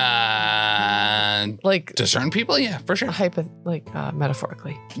 Like To certain people, yeah, for sure.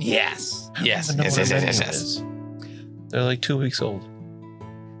 metaphorically. Yes. I Yes. don't know Yes. what Yes. a Yes. menu Yes. is. They're like 2 weeks old.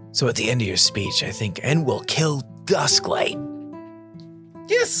 So at the end of your speech, I think, and we'll kill Dusklight.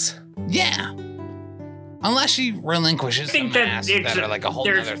 Yes. Yeah. Unless she relinquishes I the think that mask, it's that are like a whole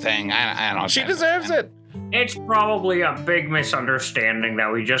there's- other thing. I don't know. She deserves it. It's probably a big misunderstanding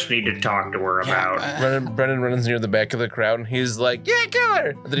that we just need to talk to her about. Brennan runs near the back of the crowd and he's like, yeah, kill her.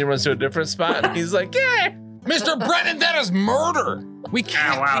 And then he runs to a different spot and he's like, yeah. Mr. Brennan, that is murder. We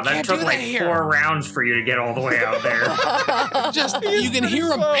can't. Oh, wow, we that can't took do like that here. 4 rounds for you to get all the way out there. Just you can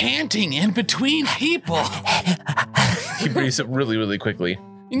hear him panting in between people, He breathes it really, really quickly.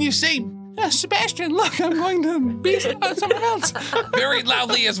 and you say, "Sebastian, look, I'm going to be someone else," very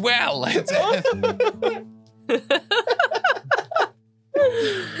loudly as well.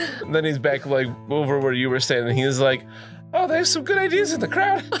 And then he's back like over where you were standing. He's like, oh, they have some good ideas in the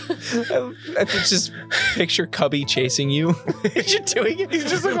crowd. I could just picture Cubby chasing you. You're doing it. He's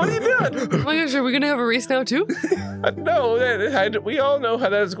just like, what are you doing? Oh my gosh, are we going to have a race now too? No, we all know how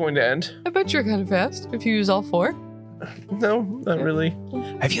that is going to end. I bet you're kind of fast if you use all 4. No, not really.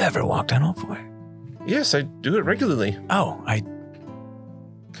 Have you ever walked on all 4? Yes, I do it regularly. Oh,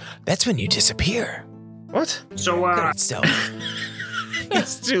 that's when you disappear. What? So, Good at stealth.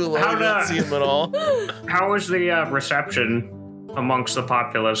 It's too low. How I don't to- see him at all. how was the reception amongst the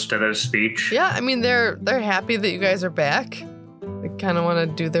populace to this speech? Yeah, I mean, they're happy that you guys are back. They kind of want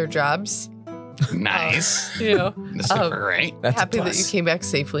to do their jobs. Nice. You know, This is great. That's happy a that you plus. came back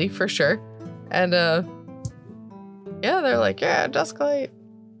safely for sure. And yeah, they're like, yeah, Dusklight,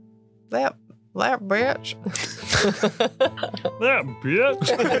 that bitch. That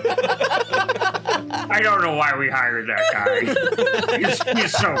bitch. I don't know why we hired that guy.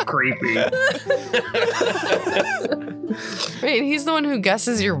 he's so creepy. Right, he's the one who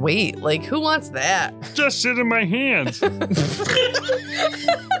guesses your weight. Like, who wants that? Just sit in my hands.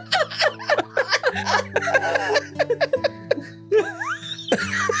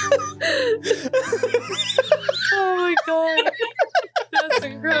 Oh my god, that's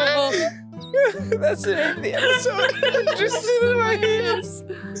incredible. That's the name of the episode. Just sit in my hands.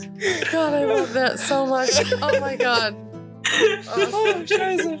 God, I love that so much. Oh my god. Oh,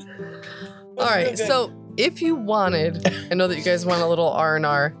 scheiße. All right, so if you wanted, I know that you guys want a little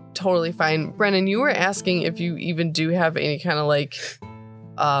R&R, totally fine. Brennan, you were asking if you even do have any kind of like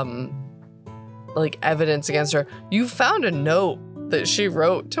evidence against her. You found a note that she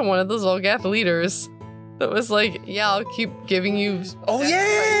wrote to one of those Olgath leaders that was like, yeah, I'll keep giving you. Oh,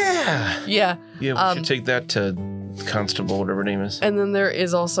 yeah. Yeah. Yeah, we should take that to Constable, whatever her name is. And then there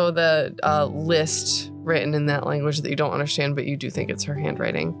is also the list written in that language that you don't understand, but you do think it's her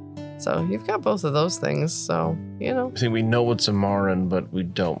handwriting. So you've got both of those things. So, you know, I think we know it's Amaran, but we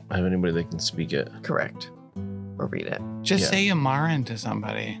don't have anybody that can speak it. correct. Or read it. Just Yeah. say Amaran to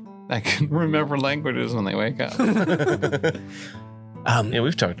somebody that can remember languages when they wake up. Yeah,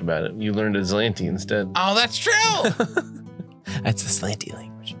 we've talked about it. You learned Azlanti instead. Oh, that's true. That's the slanty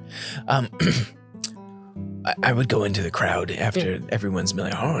language. I would go into the crowd after everyone's been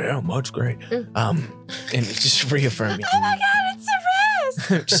like, oh yeah, Mud's great. And just reaffirm me. Oh my god, it's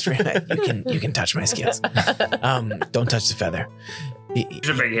Ceres! Just you can touch my skills. Don't touch the feather. He's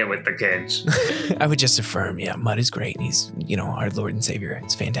a big hit with the kids. I would just affirm, yeah, Mud is great. He's, our Lord and Savior.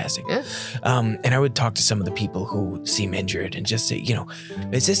 It's fantastic. Yeah. And I would talk to some of the people who seem injured and just say,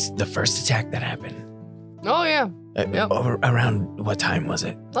 is this the first attack that happened? Oh yeah. Yep. Around what time was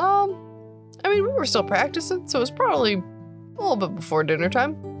it? I mean, we were still practicing, so it was probably a little bit before dinner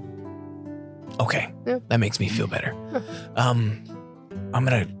time. Okay. Yeah. That makes me feel better. Yeah. I'm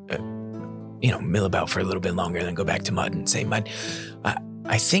going to, mill about for a little bit longer and then go back to Mud and say, Mud,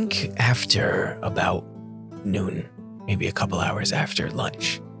 I think after about noon, maybe a couple hours after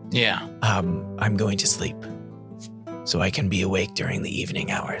lunch, Yeah. I'm going to sleep so I can be awake during the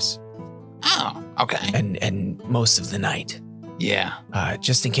evening hours Oh, okay. and most of the night. Yeah.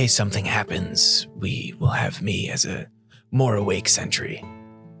 Just in case something happens, we will have me as a more awake sentry.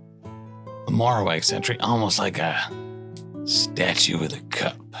 A more awake sentry, almost like a statue with a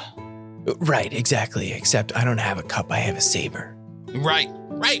cup. Right, exactly. Except I don't have a cup, I have a saber. Right.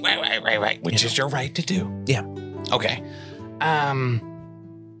 Which is your right to do. Yeah. Okay.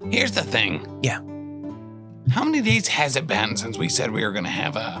 Here's the thing. Yeah. How many days has it been since we said we were going to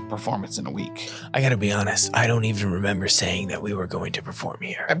have a performance in a week? I gotta be honest, I don't even remember saying that we were going to perform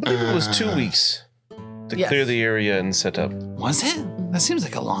here. I believe it was 2 weeks to Yes. clear the area and set up. Was it? That seems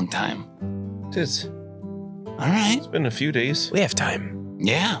like a long time. It is. All right. It's been a few days. We have time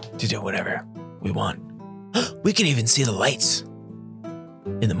Yeah. to do whatever we want. We can even see the lights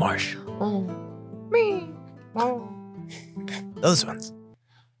in the marsh. Oh. Me. Oh. Those ones.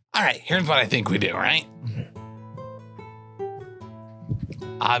 All right. Here's what I think we do, right?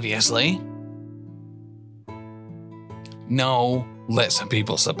 Obviously, no let some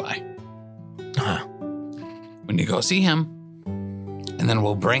people slip by. Uh-huh. When you go see him, and then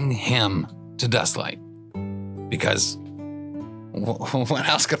we'll bring him to Dustlight. Because what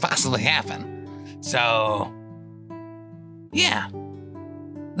else could possibly happen? So, yeah.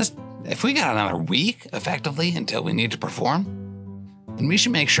 If we got another week, effectively, until we need to perform, then we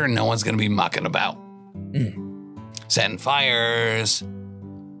should make sure no one's going to be mucking about. Setting fires,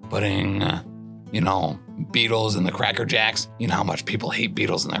 putting, beetles in the Cracker Jacks. You know how much people hate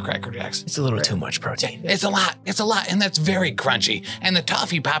beetles in their Cracker Jacks. It's a little too much protein. It's a lot, and that's very crunchy. And the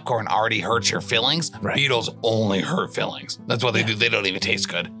toffee popcorn already hurts your fillings. Right. Beetles only hurt fillings. That's what they do. They don't even taste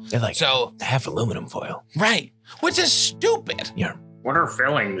good. They're like So, half aluminum foil. right, which is stupid. Yeah. What are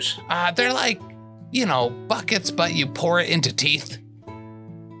fillings? They're like, buckets, but you pour it into teeth.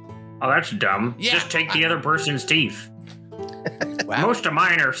 Oh, that's dumb. Yeah, Just take the other person's teeth. Wow. Most of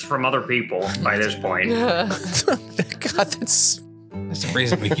mine are from other people by this point. God, that's That's the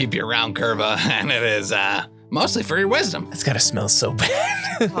reason we keep you around, Curva, and it is mostly for your wisdom. gotta smell so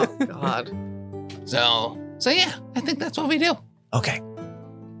bad. Oh, God. So yeah, I think that's what we do. Okay.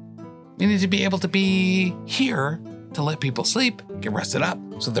 We need to be able to be here to let people sleep, get rested up,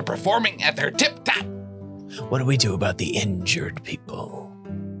 so they're performing at their tip top. What do we do about the injured people?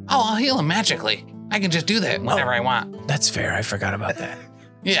 Oh, I'll heal them magically. I can just do that whenever I want. That's fair. I forgot about that.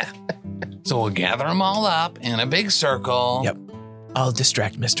 Yeah. So we'll gather them all up in a big circle. Yep. I'll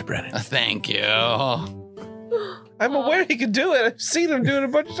distract Mr. Brennan. Thank you. I'm aware he can do it. I've seen him do it a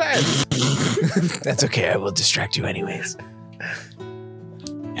bunch of times. That's okay. I will distract you anyways.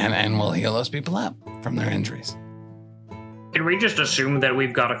 And we'll heal those people up from their injuries. Can we just assume that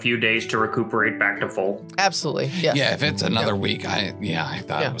we've got a few days to recuperate back to full? Absolutely. Yes. Yeah, if it's another week, I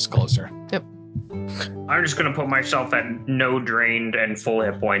thought it was closer. I'm just gonna put myself at no drained and full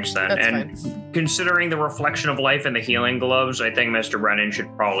hit points then. That's and considering the reflection of life and the healing gloves, I think Mr. Brennan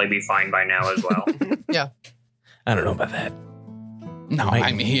should probably be fine by now as well. I don't know about that. No, Right.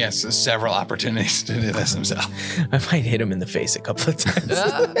 I mean, he has several opportunities to do this himself. I might hit him in the face a couple of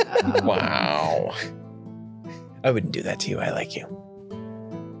times. Wow. I wouldn't do that to you. I like you.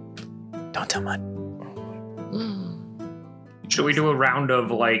 Don't tell Mud. Should we do a round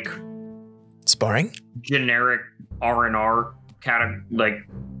of like Sparring? generic R&R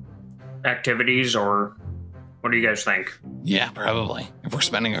activities, or what do you guys think? Yeah, probably. If we're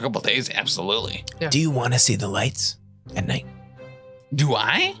spending a couple days, absolutely. Yeah. Do you want to see the lights at night? Do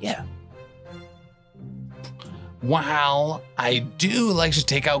I? Yeah. While I do like to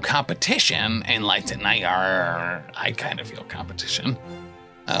take out competition, and lights at night are, I kind of feel competition.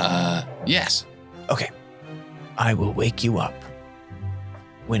 Yes. Okay. I will wake you up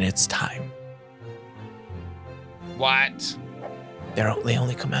when it's time. What? They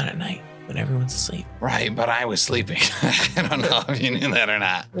only come out at night when everyone's asleep. Right, but I was sleeping. I don't know if you knew that or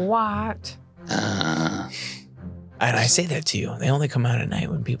not. What? And I say that to you. They only come out at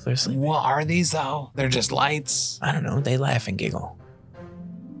night when people are sleeping. What are these, though? They're just lights. I don't know. They laugh and giggle.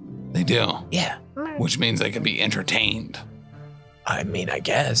 They do, Yeah. which means they can be entertained. I mean, I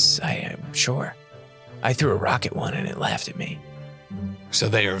guess. I am sure. I threw a rock at one and it laughed at me. So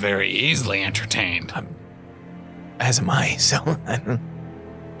they are very easily entertained. As am I, so I don't.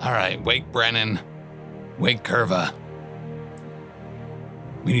 All right, wake Brennan, wake Curva.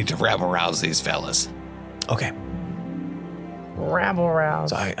 We need to rabble-rouse these fellas. Okay. Rabble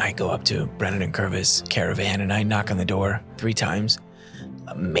rouse. So I go up to Brennan and Curva's caravan and I knock on the door 3 times.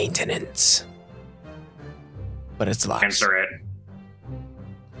 Maintenance. But it's locked. Answer it.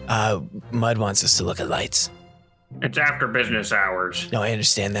 Mud wants us to look at lights. It's after business hours. No, I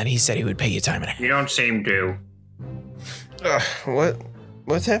understand that. He said he would pay you time and a half. You don't seem to. What?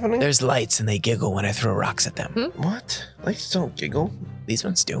 What's happening? There's lights and they giggle when I throw rocks at them. What? Lights don't giggle. These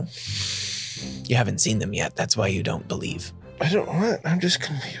ones do. You haven't seen them yet. That's why you don't believe. I don't what? I'm just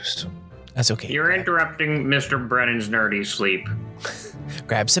confused. That's okay. You're interrupting Mr. Brennan's nerdy sleep.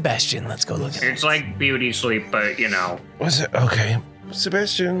 Grab Sebastian. Let's go look at it. It's like beauty sleep, but you know. Was it? Okay.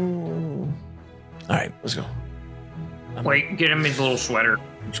 Sebastian. All right. Let's go. Wait, get him his little sweater.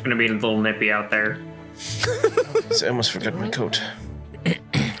 It's gonna be a little nippy out there. I almost forgot my coat.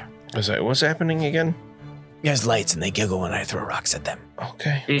 What's happening again? There's lights and they giggle when I throw rocks at them.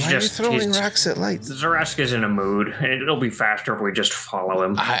 Okay. He's Why just- are you throwing he's- rocks at lights? Zaresk is in a mood. It'll be faster if we just follow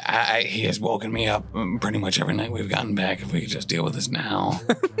him. He has woken me up pretty much every night we've gotten back. If we could just deal with this now,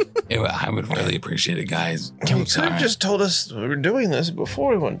 I would really appreciate it, guys. You could have just told us we were doing this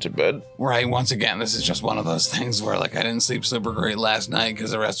before we went to bed. Right, once again, this is just one of those things where, like, I didn't sleep super great last night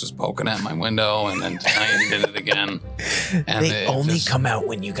because the rest was poking at my window, and then tonight he did it again. And They only come out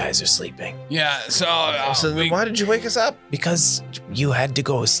when you guys are sleeping. Yeah, so... So then why did you wake us up? Because you had to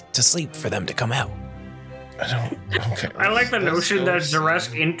go to sleep for them to come out. I don't. Okay. I like the notion that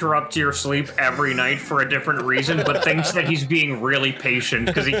Zaresk interrupts your sleep every night for a different reason, but thinks that he's being really patient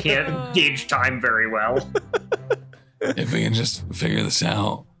because he can't gauge time very well. If we can just figure this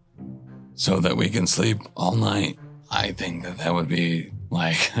out so that we can sleep all night, I think that would be,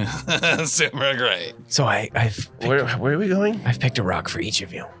 like, super great. So I've Where are we going? I've picked a rock for each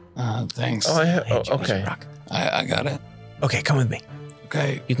of you. Thanks. Oh, I have. I had you pick a Okay. rock. I got it. Okay, come with me.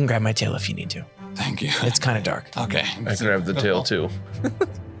 Okay, You can grab my tail if you need to. thank you. It's kind of dark. Okay. I grabbed the tail too.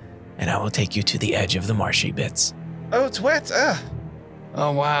 And I will take you to the edge of the marshy bits. Oh, it's wet.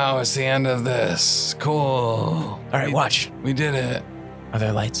 Oh, wow, it's the end of this. Cool. All right, watch. We did it. Are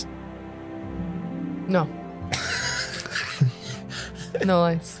there lights? No. No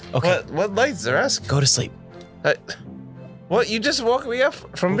lights. Okay, What lights are asking? go to sleep. What? You just woke me up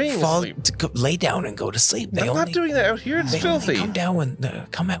from being asleep. Lay down and go to sleep. I'm not doing that out here. It's they filthy. Only come down when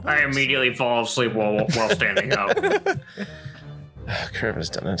come out. I immediately fall asleep while standing up. Curve has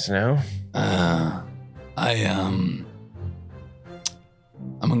done it now. I'm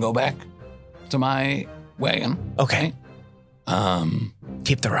gonna go back to my wagon. Okay,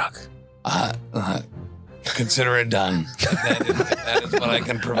 keep the rock. Consider it done. That is what I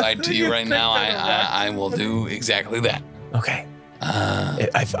can provide to you right now. I will do exactly that. Okay.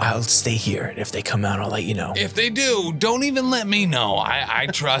 I'll stay here, and if they come out, I'll let you know. If they do, don't even let me know. I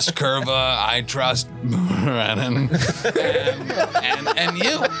trust Curva. I trust Brennan, and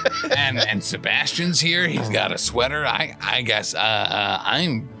you, and Sebastian's here. He's got a sweater. I guess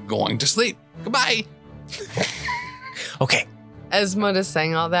I'm going to sleep. Goodbye. Okay. As Mud is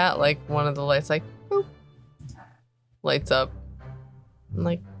saying all that, like one of the lights, like boop, lights up, and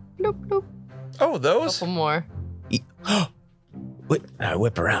like bloop bloop. Oh, those? Couple more.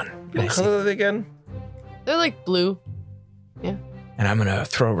 Whip around. Can I What see? color are they again? They're like blue. And I'm gonna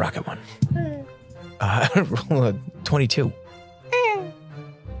throw a rock at one. Roll a 22.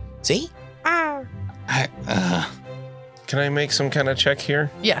 See? I, Can I make some kind of check here?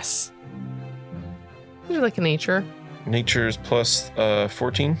 Yes. They're like a nature. Nature's plus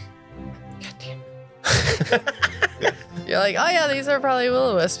 14. You're like, oh yeah, these are probably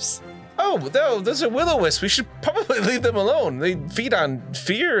will-o-wisps. Oh, no, those are will-o-wisps. We should probably leave them alone. They feed on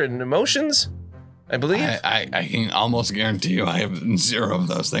fear and emotions, I believe. I can almost guarantee you I have 0 of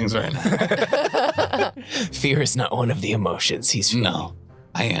those things right now. Fear is not one of the emotions he's feeling. No,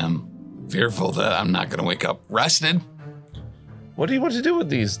 I am fearful that I'm not going to wake up rested. What do you want to do with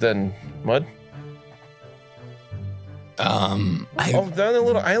these then, Mud? Um, Oh, down the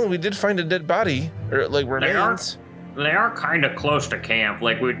little island, we did find a dead body, or like remains. They are kind of close to camp.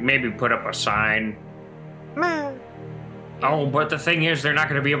 Like, we'd maybe put up a sign. Oh, but the thing is, they're not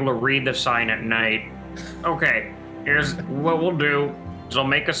going to be able to read the sign at night. Okay, here's what we'll do. Is I'll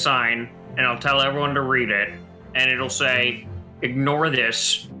make a sign, and I'll tell everyone to read it. And it'll say, ignore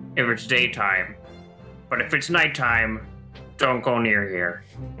this if it's daytime. But if it's nighttime, don't go near here.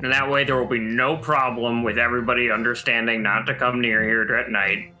 And that way there will be no problem with everybody understanding not to come near here at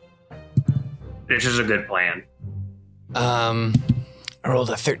night. This is a good plan. I rolled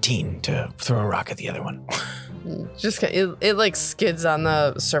a 13 to throw a rock at the other one. Just it like skids on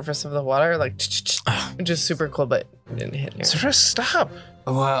the surface of the water, like just super cool, but it didn't hit here. Zresk, stop.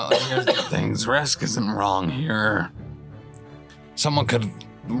 well, here's the thing. Zresk isn't wrong here. Someone could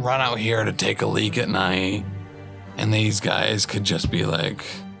run out here to take a leak at night, and these guys could just be like,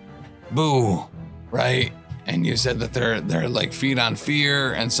 boo, right? And you said that they're like feed on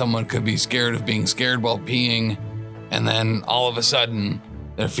fear, and someone could be scared of being scared while peeing, and then all of a sudden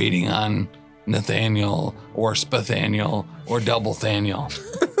they're feeding on Nathaniel or Spathaniel or Double Thaniel.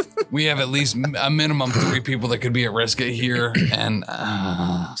 We have at least a minimum 3 people that could be at risk here, and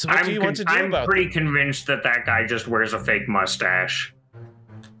So what do you want to do I'm about pretty convinced that guy just wears a fake mustache.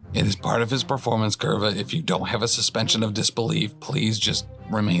 It is part of his performance curve. If you don't have a suspension of disbelief, please just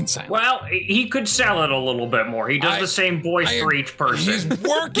remain silent. Well, he could sell it a little bit more. He does the same voice for each person. He's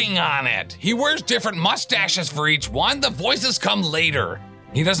working on it. He wears different mustaches for each one. The voices come later.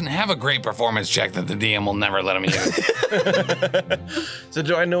 He doesn't have a great performance check that the DM will never let him use. So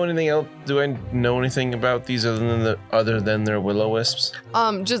do I know anything else? Do I know anything about these other than their will-o-wisps?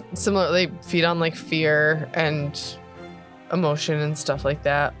 Just similarly feed on like fear and emotion and stuff like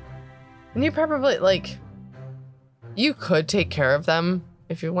that. And you probably you could take care of them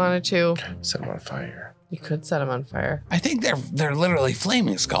if you wanted to. Set them on fire. You could set them on fire. I think they're literally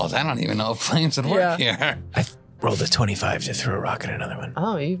flaming skulls. I don't even know if flames would work here. I rolled a 25 to throw a rock at another one.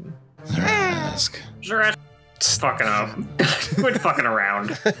 Oh, you. Zerask. Zerask, fucking up. Quit fucking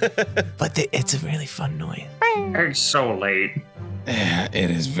around. But it's a really fun noise. It's so late. Yeah,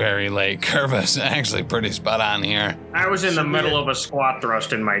 it is very late. Curva's actually pretty spot on here. I was in the middle of a squat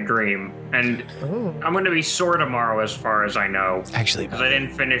thrust in my dream, and I'm going to be sore tomorrow as far as I know. Actually, because I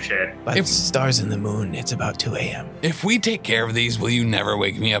didn't finish it. By the stars and the moon, it's about 2 a.m. If we take care of these, will you never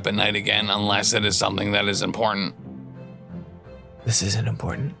wake me up at night again unless it is something that is important? This isn't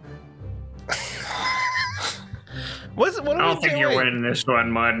important. What I don't think you're winning this one,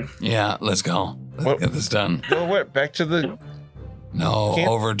 Mud. Yeah, let's go. Let's get this done. Go what? Back to the... No,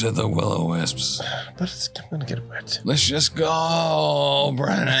 over to the will-o-wisps. But I'm gonna get wet. Let's just go,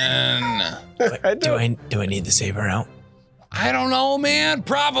 Brennan. Do I need the saber out? I don't know, man.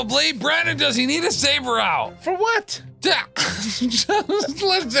 Probably. Brennan, does he need a saber out? For what? Just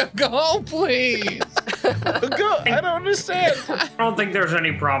let's go, please. Go. I don't understand. I don't think there's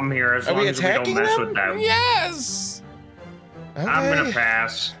any problem here as long as we don't mess with them. Yes. Okay. I'm gonna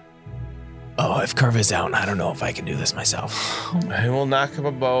pass. Oh, if Curva's out, I don't know if I can do this myself. I will knock him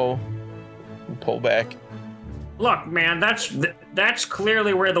a bow and pull back. Look, man, that's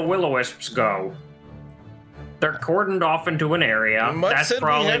clearly where the will-o-wisps go. They're cordoned off into an area. Mud That's said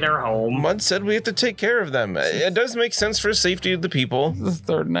probably their home. Mud said we have to take care of them. It does make sense for safety of the people. The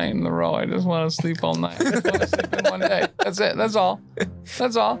third night in a row, I just want to sleep all night. I just want to sleep in one day. That's it. That's all.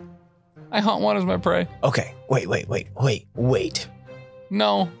 That's all. I hunt one as my prey. Okay, wait.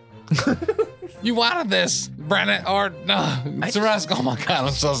 No. You wanted this, Brennan, or no, Zerask. Oh my God, I'm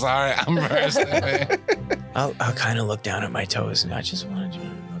so sorry. I'm very sorry. I'll kind of look down at my toes, and I just wanted you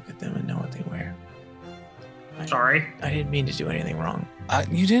to look at them and know what they wear. Sorry? I didn't mean to do anything wrong.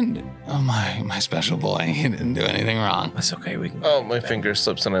 You didn't. Oh my special boy, he didn't do anything wrong. That's okay. We can. Oh, my finger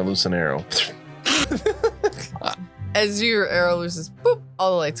slips and I loose an arrow. As your arrow loses, boop,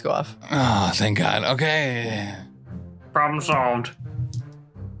 all the lights go off. Oh, thank God. Okay. Problem solved.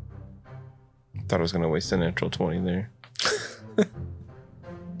 Thought I was gonna waste a natural 20 there.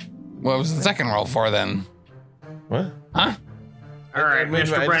 What was the second roll for then? What? Huh? All right, I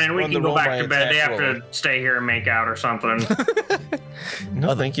just Mr. Brennan, we won can the go roll by back to bed. They attack have roll. to stay here and make out or something.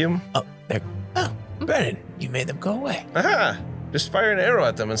 No, thank you. Oh, Brennan, you made them go away. Aha! Just fire an arrow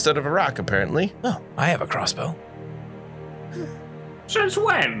at them instead of a rock, apparently. Oh, I have a crossbow. Since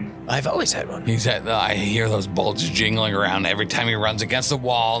when? I've always had one. He's at. I hear those bolts jingling around every time he runs against the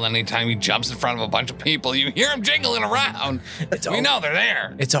wall. And anytime he jumps in front of a bunch of people, you hear him jingling around. We know they're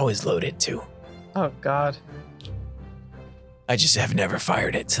there. It's always loaded too. Oh God. I just have never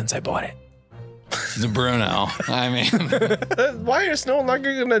fired it since I bought it. The Bruno. I mean, The wire's no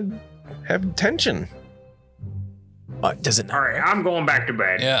longer gonna have tension. Does it not? All right, I'm going back to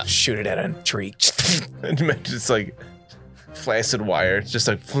bed. yeah. Shoot it at a tree. And imagine it's like flaccid wire. It's just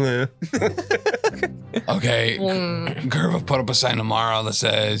like, Okay. Mm. Curva put up a sign tomorrow that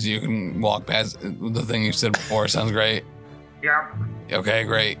says you can walk past the thing you said before. Sounds great. Yep. Okay,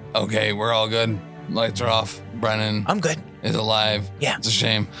 great. Okay, we're all good. Lights are off. Brennan I'm good. is alive. Yeah. It's a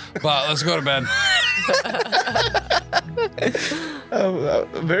shame. But let's go to bed.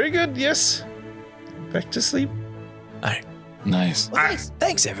 very good, yes. Back to sleep. All right. Nice. Well,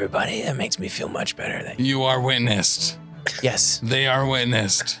 thanks, everybody. That makes me feel much better. You are witnessed. Yes. They are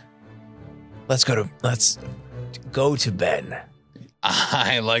witnessed. Let's go to bed.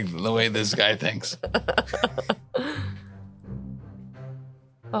 I like the way this guy thinks.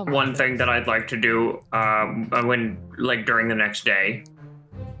 Oh, my One thing that I'd like to do during the next day,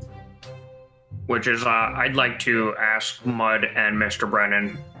 which is I'd like to ask Mud and Mr.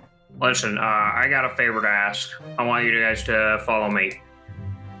 Brennan, listen, I got a favor to ask. I want you guys to follow me.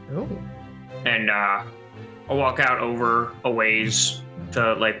 Oh. And I'll walk out over a ways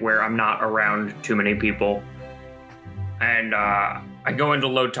to where I'm not around too many people. And I go into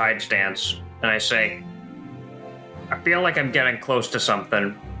low tide stance and I say, I feel like I'm getting close to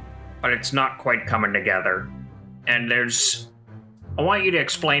something, but it's not quite coming together. And there's I want you to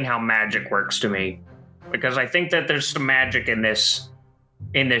explain how magic works to me, because I think that there's some magic in this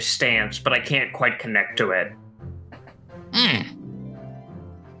stance, but I can't quite connect to it.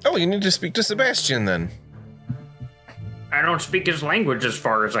 Oh, you need to speak to Sebastian then. I don't speak his language as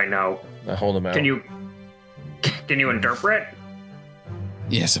far as I know. I hold him out. Can you interpret?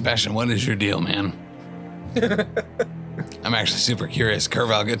 Yeah, Sebastian, what is your deal, man? I'm actually super curious.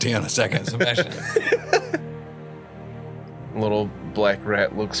 Curve, I'll get to you in a second. Sebastian. Little black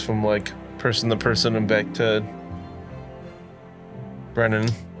rat looks from like person to person and back to Brennan.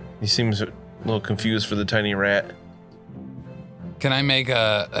 He seems a little confused for the tiny rat. Can I make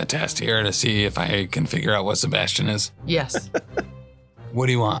a test here to see if I can figure out what Sebastian is? Yes. What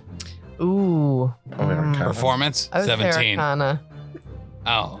do you want? Ooh. Performance? I would say 17. Arcana.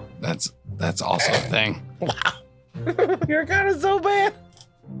 Oh, that's also a thing. Your Arcana's so bad.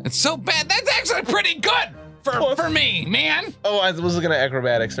 It's so bad. That's actually pretty good for me, man. Oh, I was looking at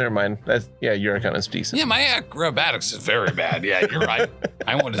acrobatics. Never mind. Your Arcana's decent. Yeah, my acrobatics is very bad. Yeah, you're right.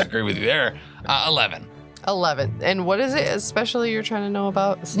 I won't disagree with you there. 11. 11. And what is it especially you're trying to know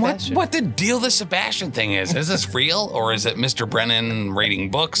about Sebastian? What the deal the Sebastian thing is? Is this real or is it Mr. Brennan reading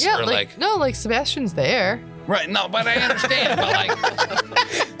books? Yeah, or no, Sebastian's there. Right, no, but I understand.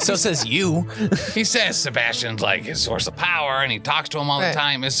 But So says you. he says Sebastian's like his source of power and he talks to him all the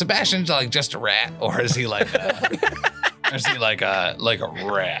time. Is Sebastian like just a rat or is he like a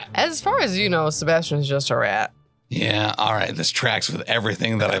rat? As far as you know, Sebastian's just a rat. Yeah, all right. This tracks with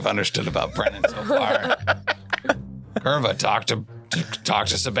everything that I've understood about Brennan so far. Curva, talk to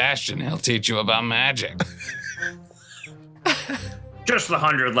Sebastian. He'll teach you about magic. Just the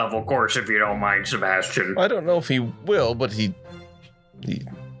 100 level course, if you don't mind, Sebastian. I don't know if he will, but he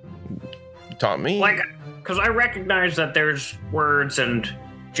taught me. Because I recognize that there's words and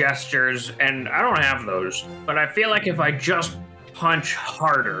gestures, and I don't have those. But I feel like if I just punch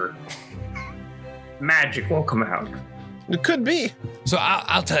harder, magic will come out. It could be. So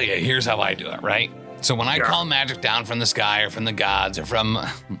I'll tell you, here's how I do it, right? So when I call magic down from the sky or from the gods or from,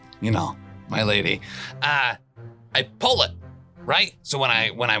 my lady, I pull it, right? So when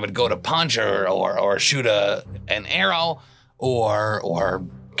I would go to punch or shoot an arrow or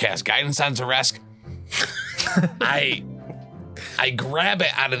cast guidance on Zaresk, I grab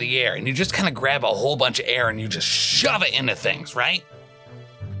it out of the air and you just kind of grab a whole bunch of air and you just shove it into things, right?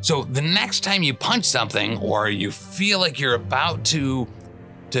 So the next time you punch something or you feel like you're about to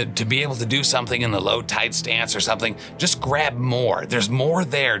be able to do something in the low tide stance or something, just grab more. There's more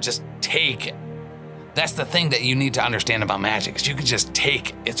there. Just take it. That's the thing that you need to understand about magic is you can just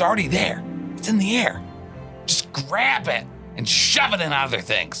take it. It's already there. It's in the air. Just grab it and shove it in other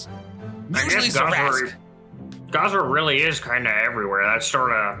things. Usually Zaresk. Gosser really is kind of everywhere. That's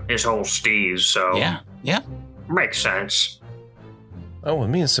sort of his whole steez, so... Yeah. Makes sense. Oh, with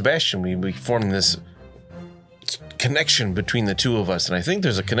me and Sebastian, we formed this connection between the two of us, and I think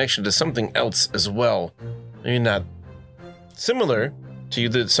there's a connection to something else as well. Maybe not similar to you,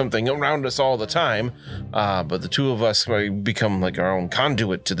 there's something around us all the time, but the two of us become like our own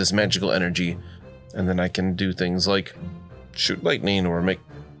conduit to this magical energy, and then I can do things like shoot lightning or make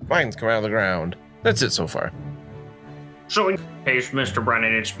vines come out of the ground. That's it so far. So in case, Mr.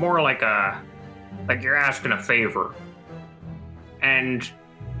 Brennan, it's more like you're asking a favor. And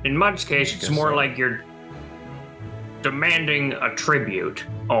in Mud's case, it's more like you're demanding a tribute,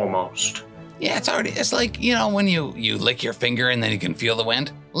 almost. Yeah, it's like, when you lick your finger and then you can feel the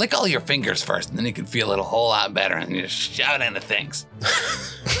wind. Lick all your fingers first and then you can feel it a whole lot better and you just shove it into things.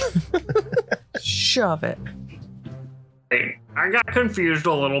 Shove it. I got confused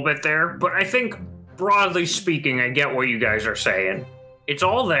a little bit there, but I think, broadly speaking, I get what you guys are saying. It's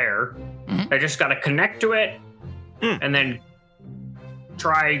all there. Mm-hmm. I just got to connect to it and then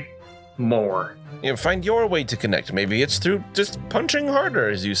try more. Find your way to connect. Maybe it's through just punching harder,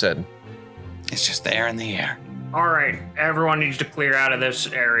 as you said. It's just there in the air. All right, everyone needs to clear out of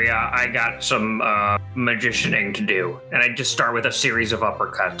this area. I got some magicianing to do, and I just start with a series of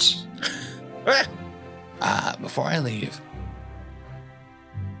uppercuts. Before I leave,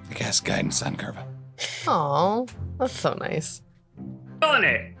 I cast guidance on Curva. Oh, that's so nice. Feeling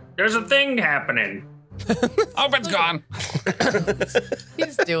it. There's a thing happening. It's gone.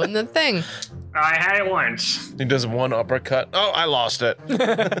 He's doing the thing. I had it once. He does one uppercut. Oh, I lost it.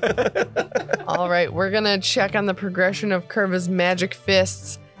 All right, we're going to check on the progression of Curva's magic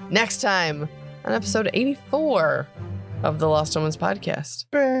fists next time on episode 84 of the Lost Omens podcast.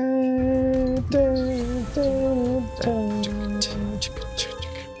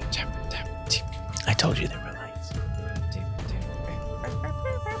 I told you there were lights.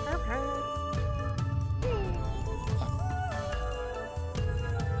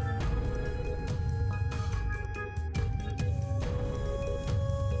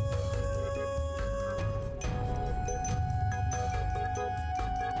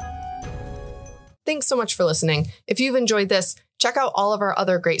 thanks so much for listening. If you've enjoyed this, check out all of our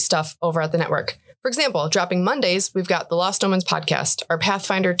other great stuff over at the network. For example, dropping Mondays, we've got the Lost Omens podcast, our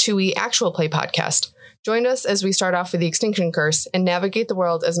Pathfinder 2e actual play podcast. Join us as we start off with the Extinction Curse and navigate the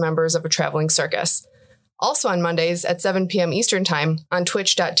world as members of a traveling circus. Also on Mondays at 7 p.m. Eastern Time on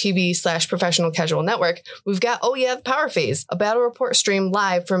twitch.tv/professional casual network, we've got Oh Yeah, the Power Phase, a battle report stream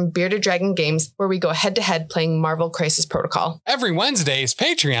live from Bearded Dragon Games where we go head to head playing Marvel Crisis Protocol. Every Wednesday is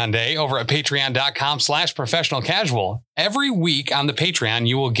Patreon Day over at patreon.com/professional casual. Every week on the Patreon,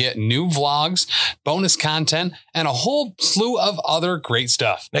 you will get new vlogs, bonus content, and a whole slew of other great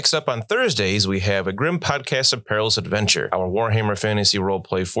stuff. Next up on Thursdays, we have a Grim Podcast of Perilous Adventure, our Warhammer Fantasy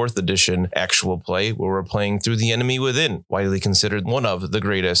Roleplay 4th Edition actual play, where we're playing through The Enemy Within, widely considered one of the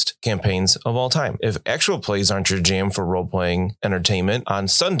greatest campaigns of all time. If actual plays aren't your jam for role-playing entertainment, on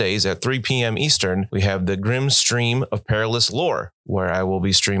Sundays at 3 p.m. Eastern, we have the Grim Stream of Perilous Lore, where I will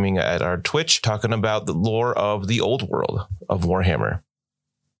be streaming at our Twitch talking about the lore of the old world of Warhammer.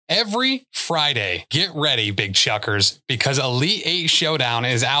 Every Friday, get ready, big chuckers, because Elite 8 Showdown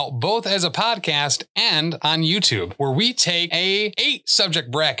is out both as a podcast and on YouTube, where we take a 8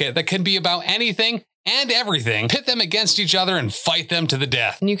 subject bracket that can be about anything and everything, pit them against each other and fight them to the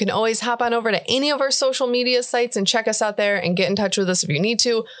death. And you can always hop on over to any of our social media sites and check us out there and get in touch with us if you need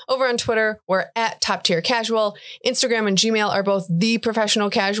to. Over on Twitter, we're at Top Tier Casual. Instagram and Gmail are both The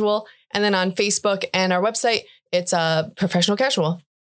Professional Casual. And then on Facebook and our website, it's Professional Casual.